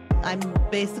 I'm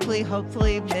basically,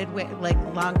 hopefully,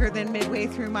 longer than midway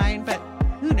through mine, but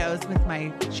who knows with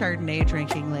my Chardonnay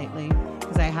drinking lately,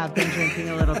 because I have been drinking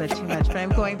a little bit too much, but I'm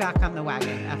going back on the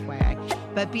wagon, FYI.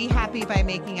 But be happy by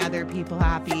making other people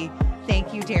happy.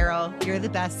 Thank you, Darryl. You're the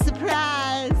best.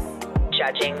 Surprise!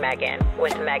 Judging Megan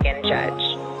with Megan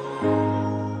Judge.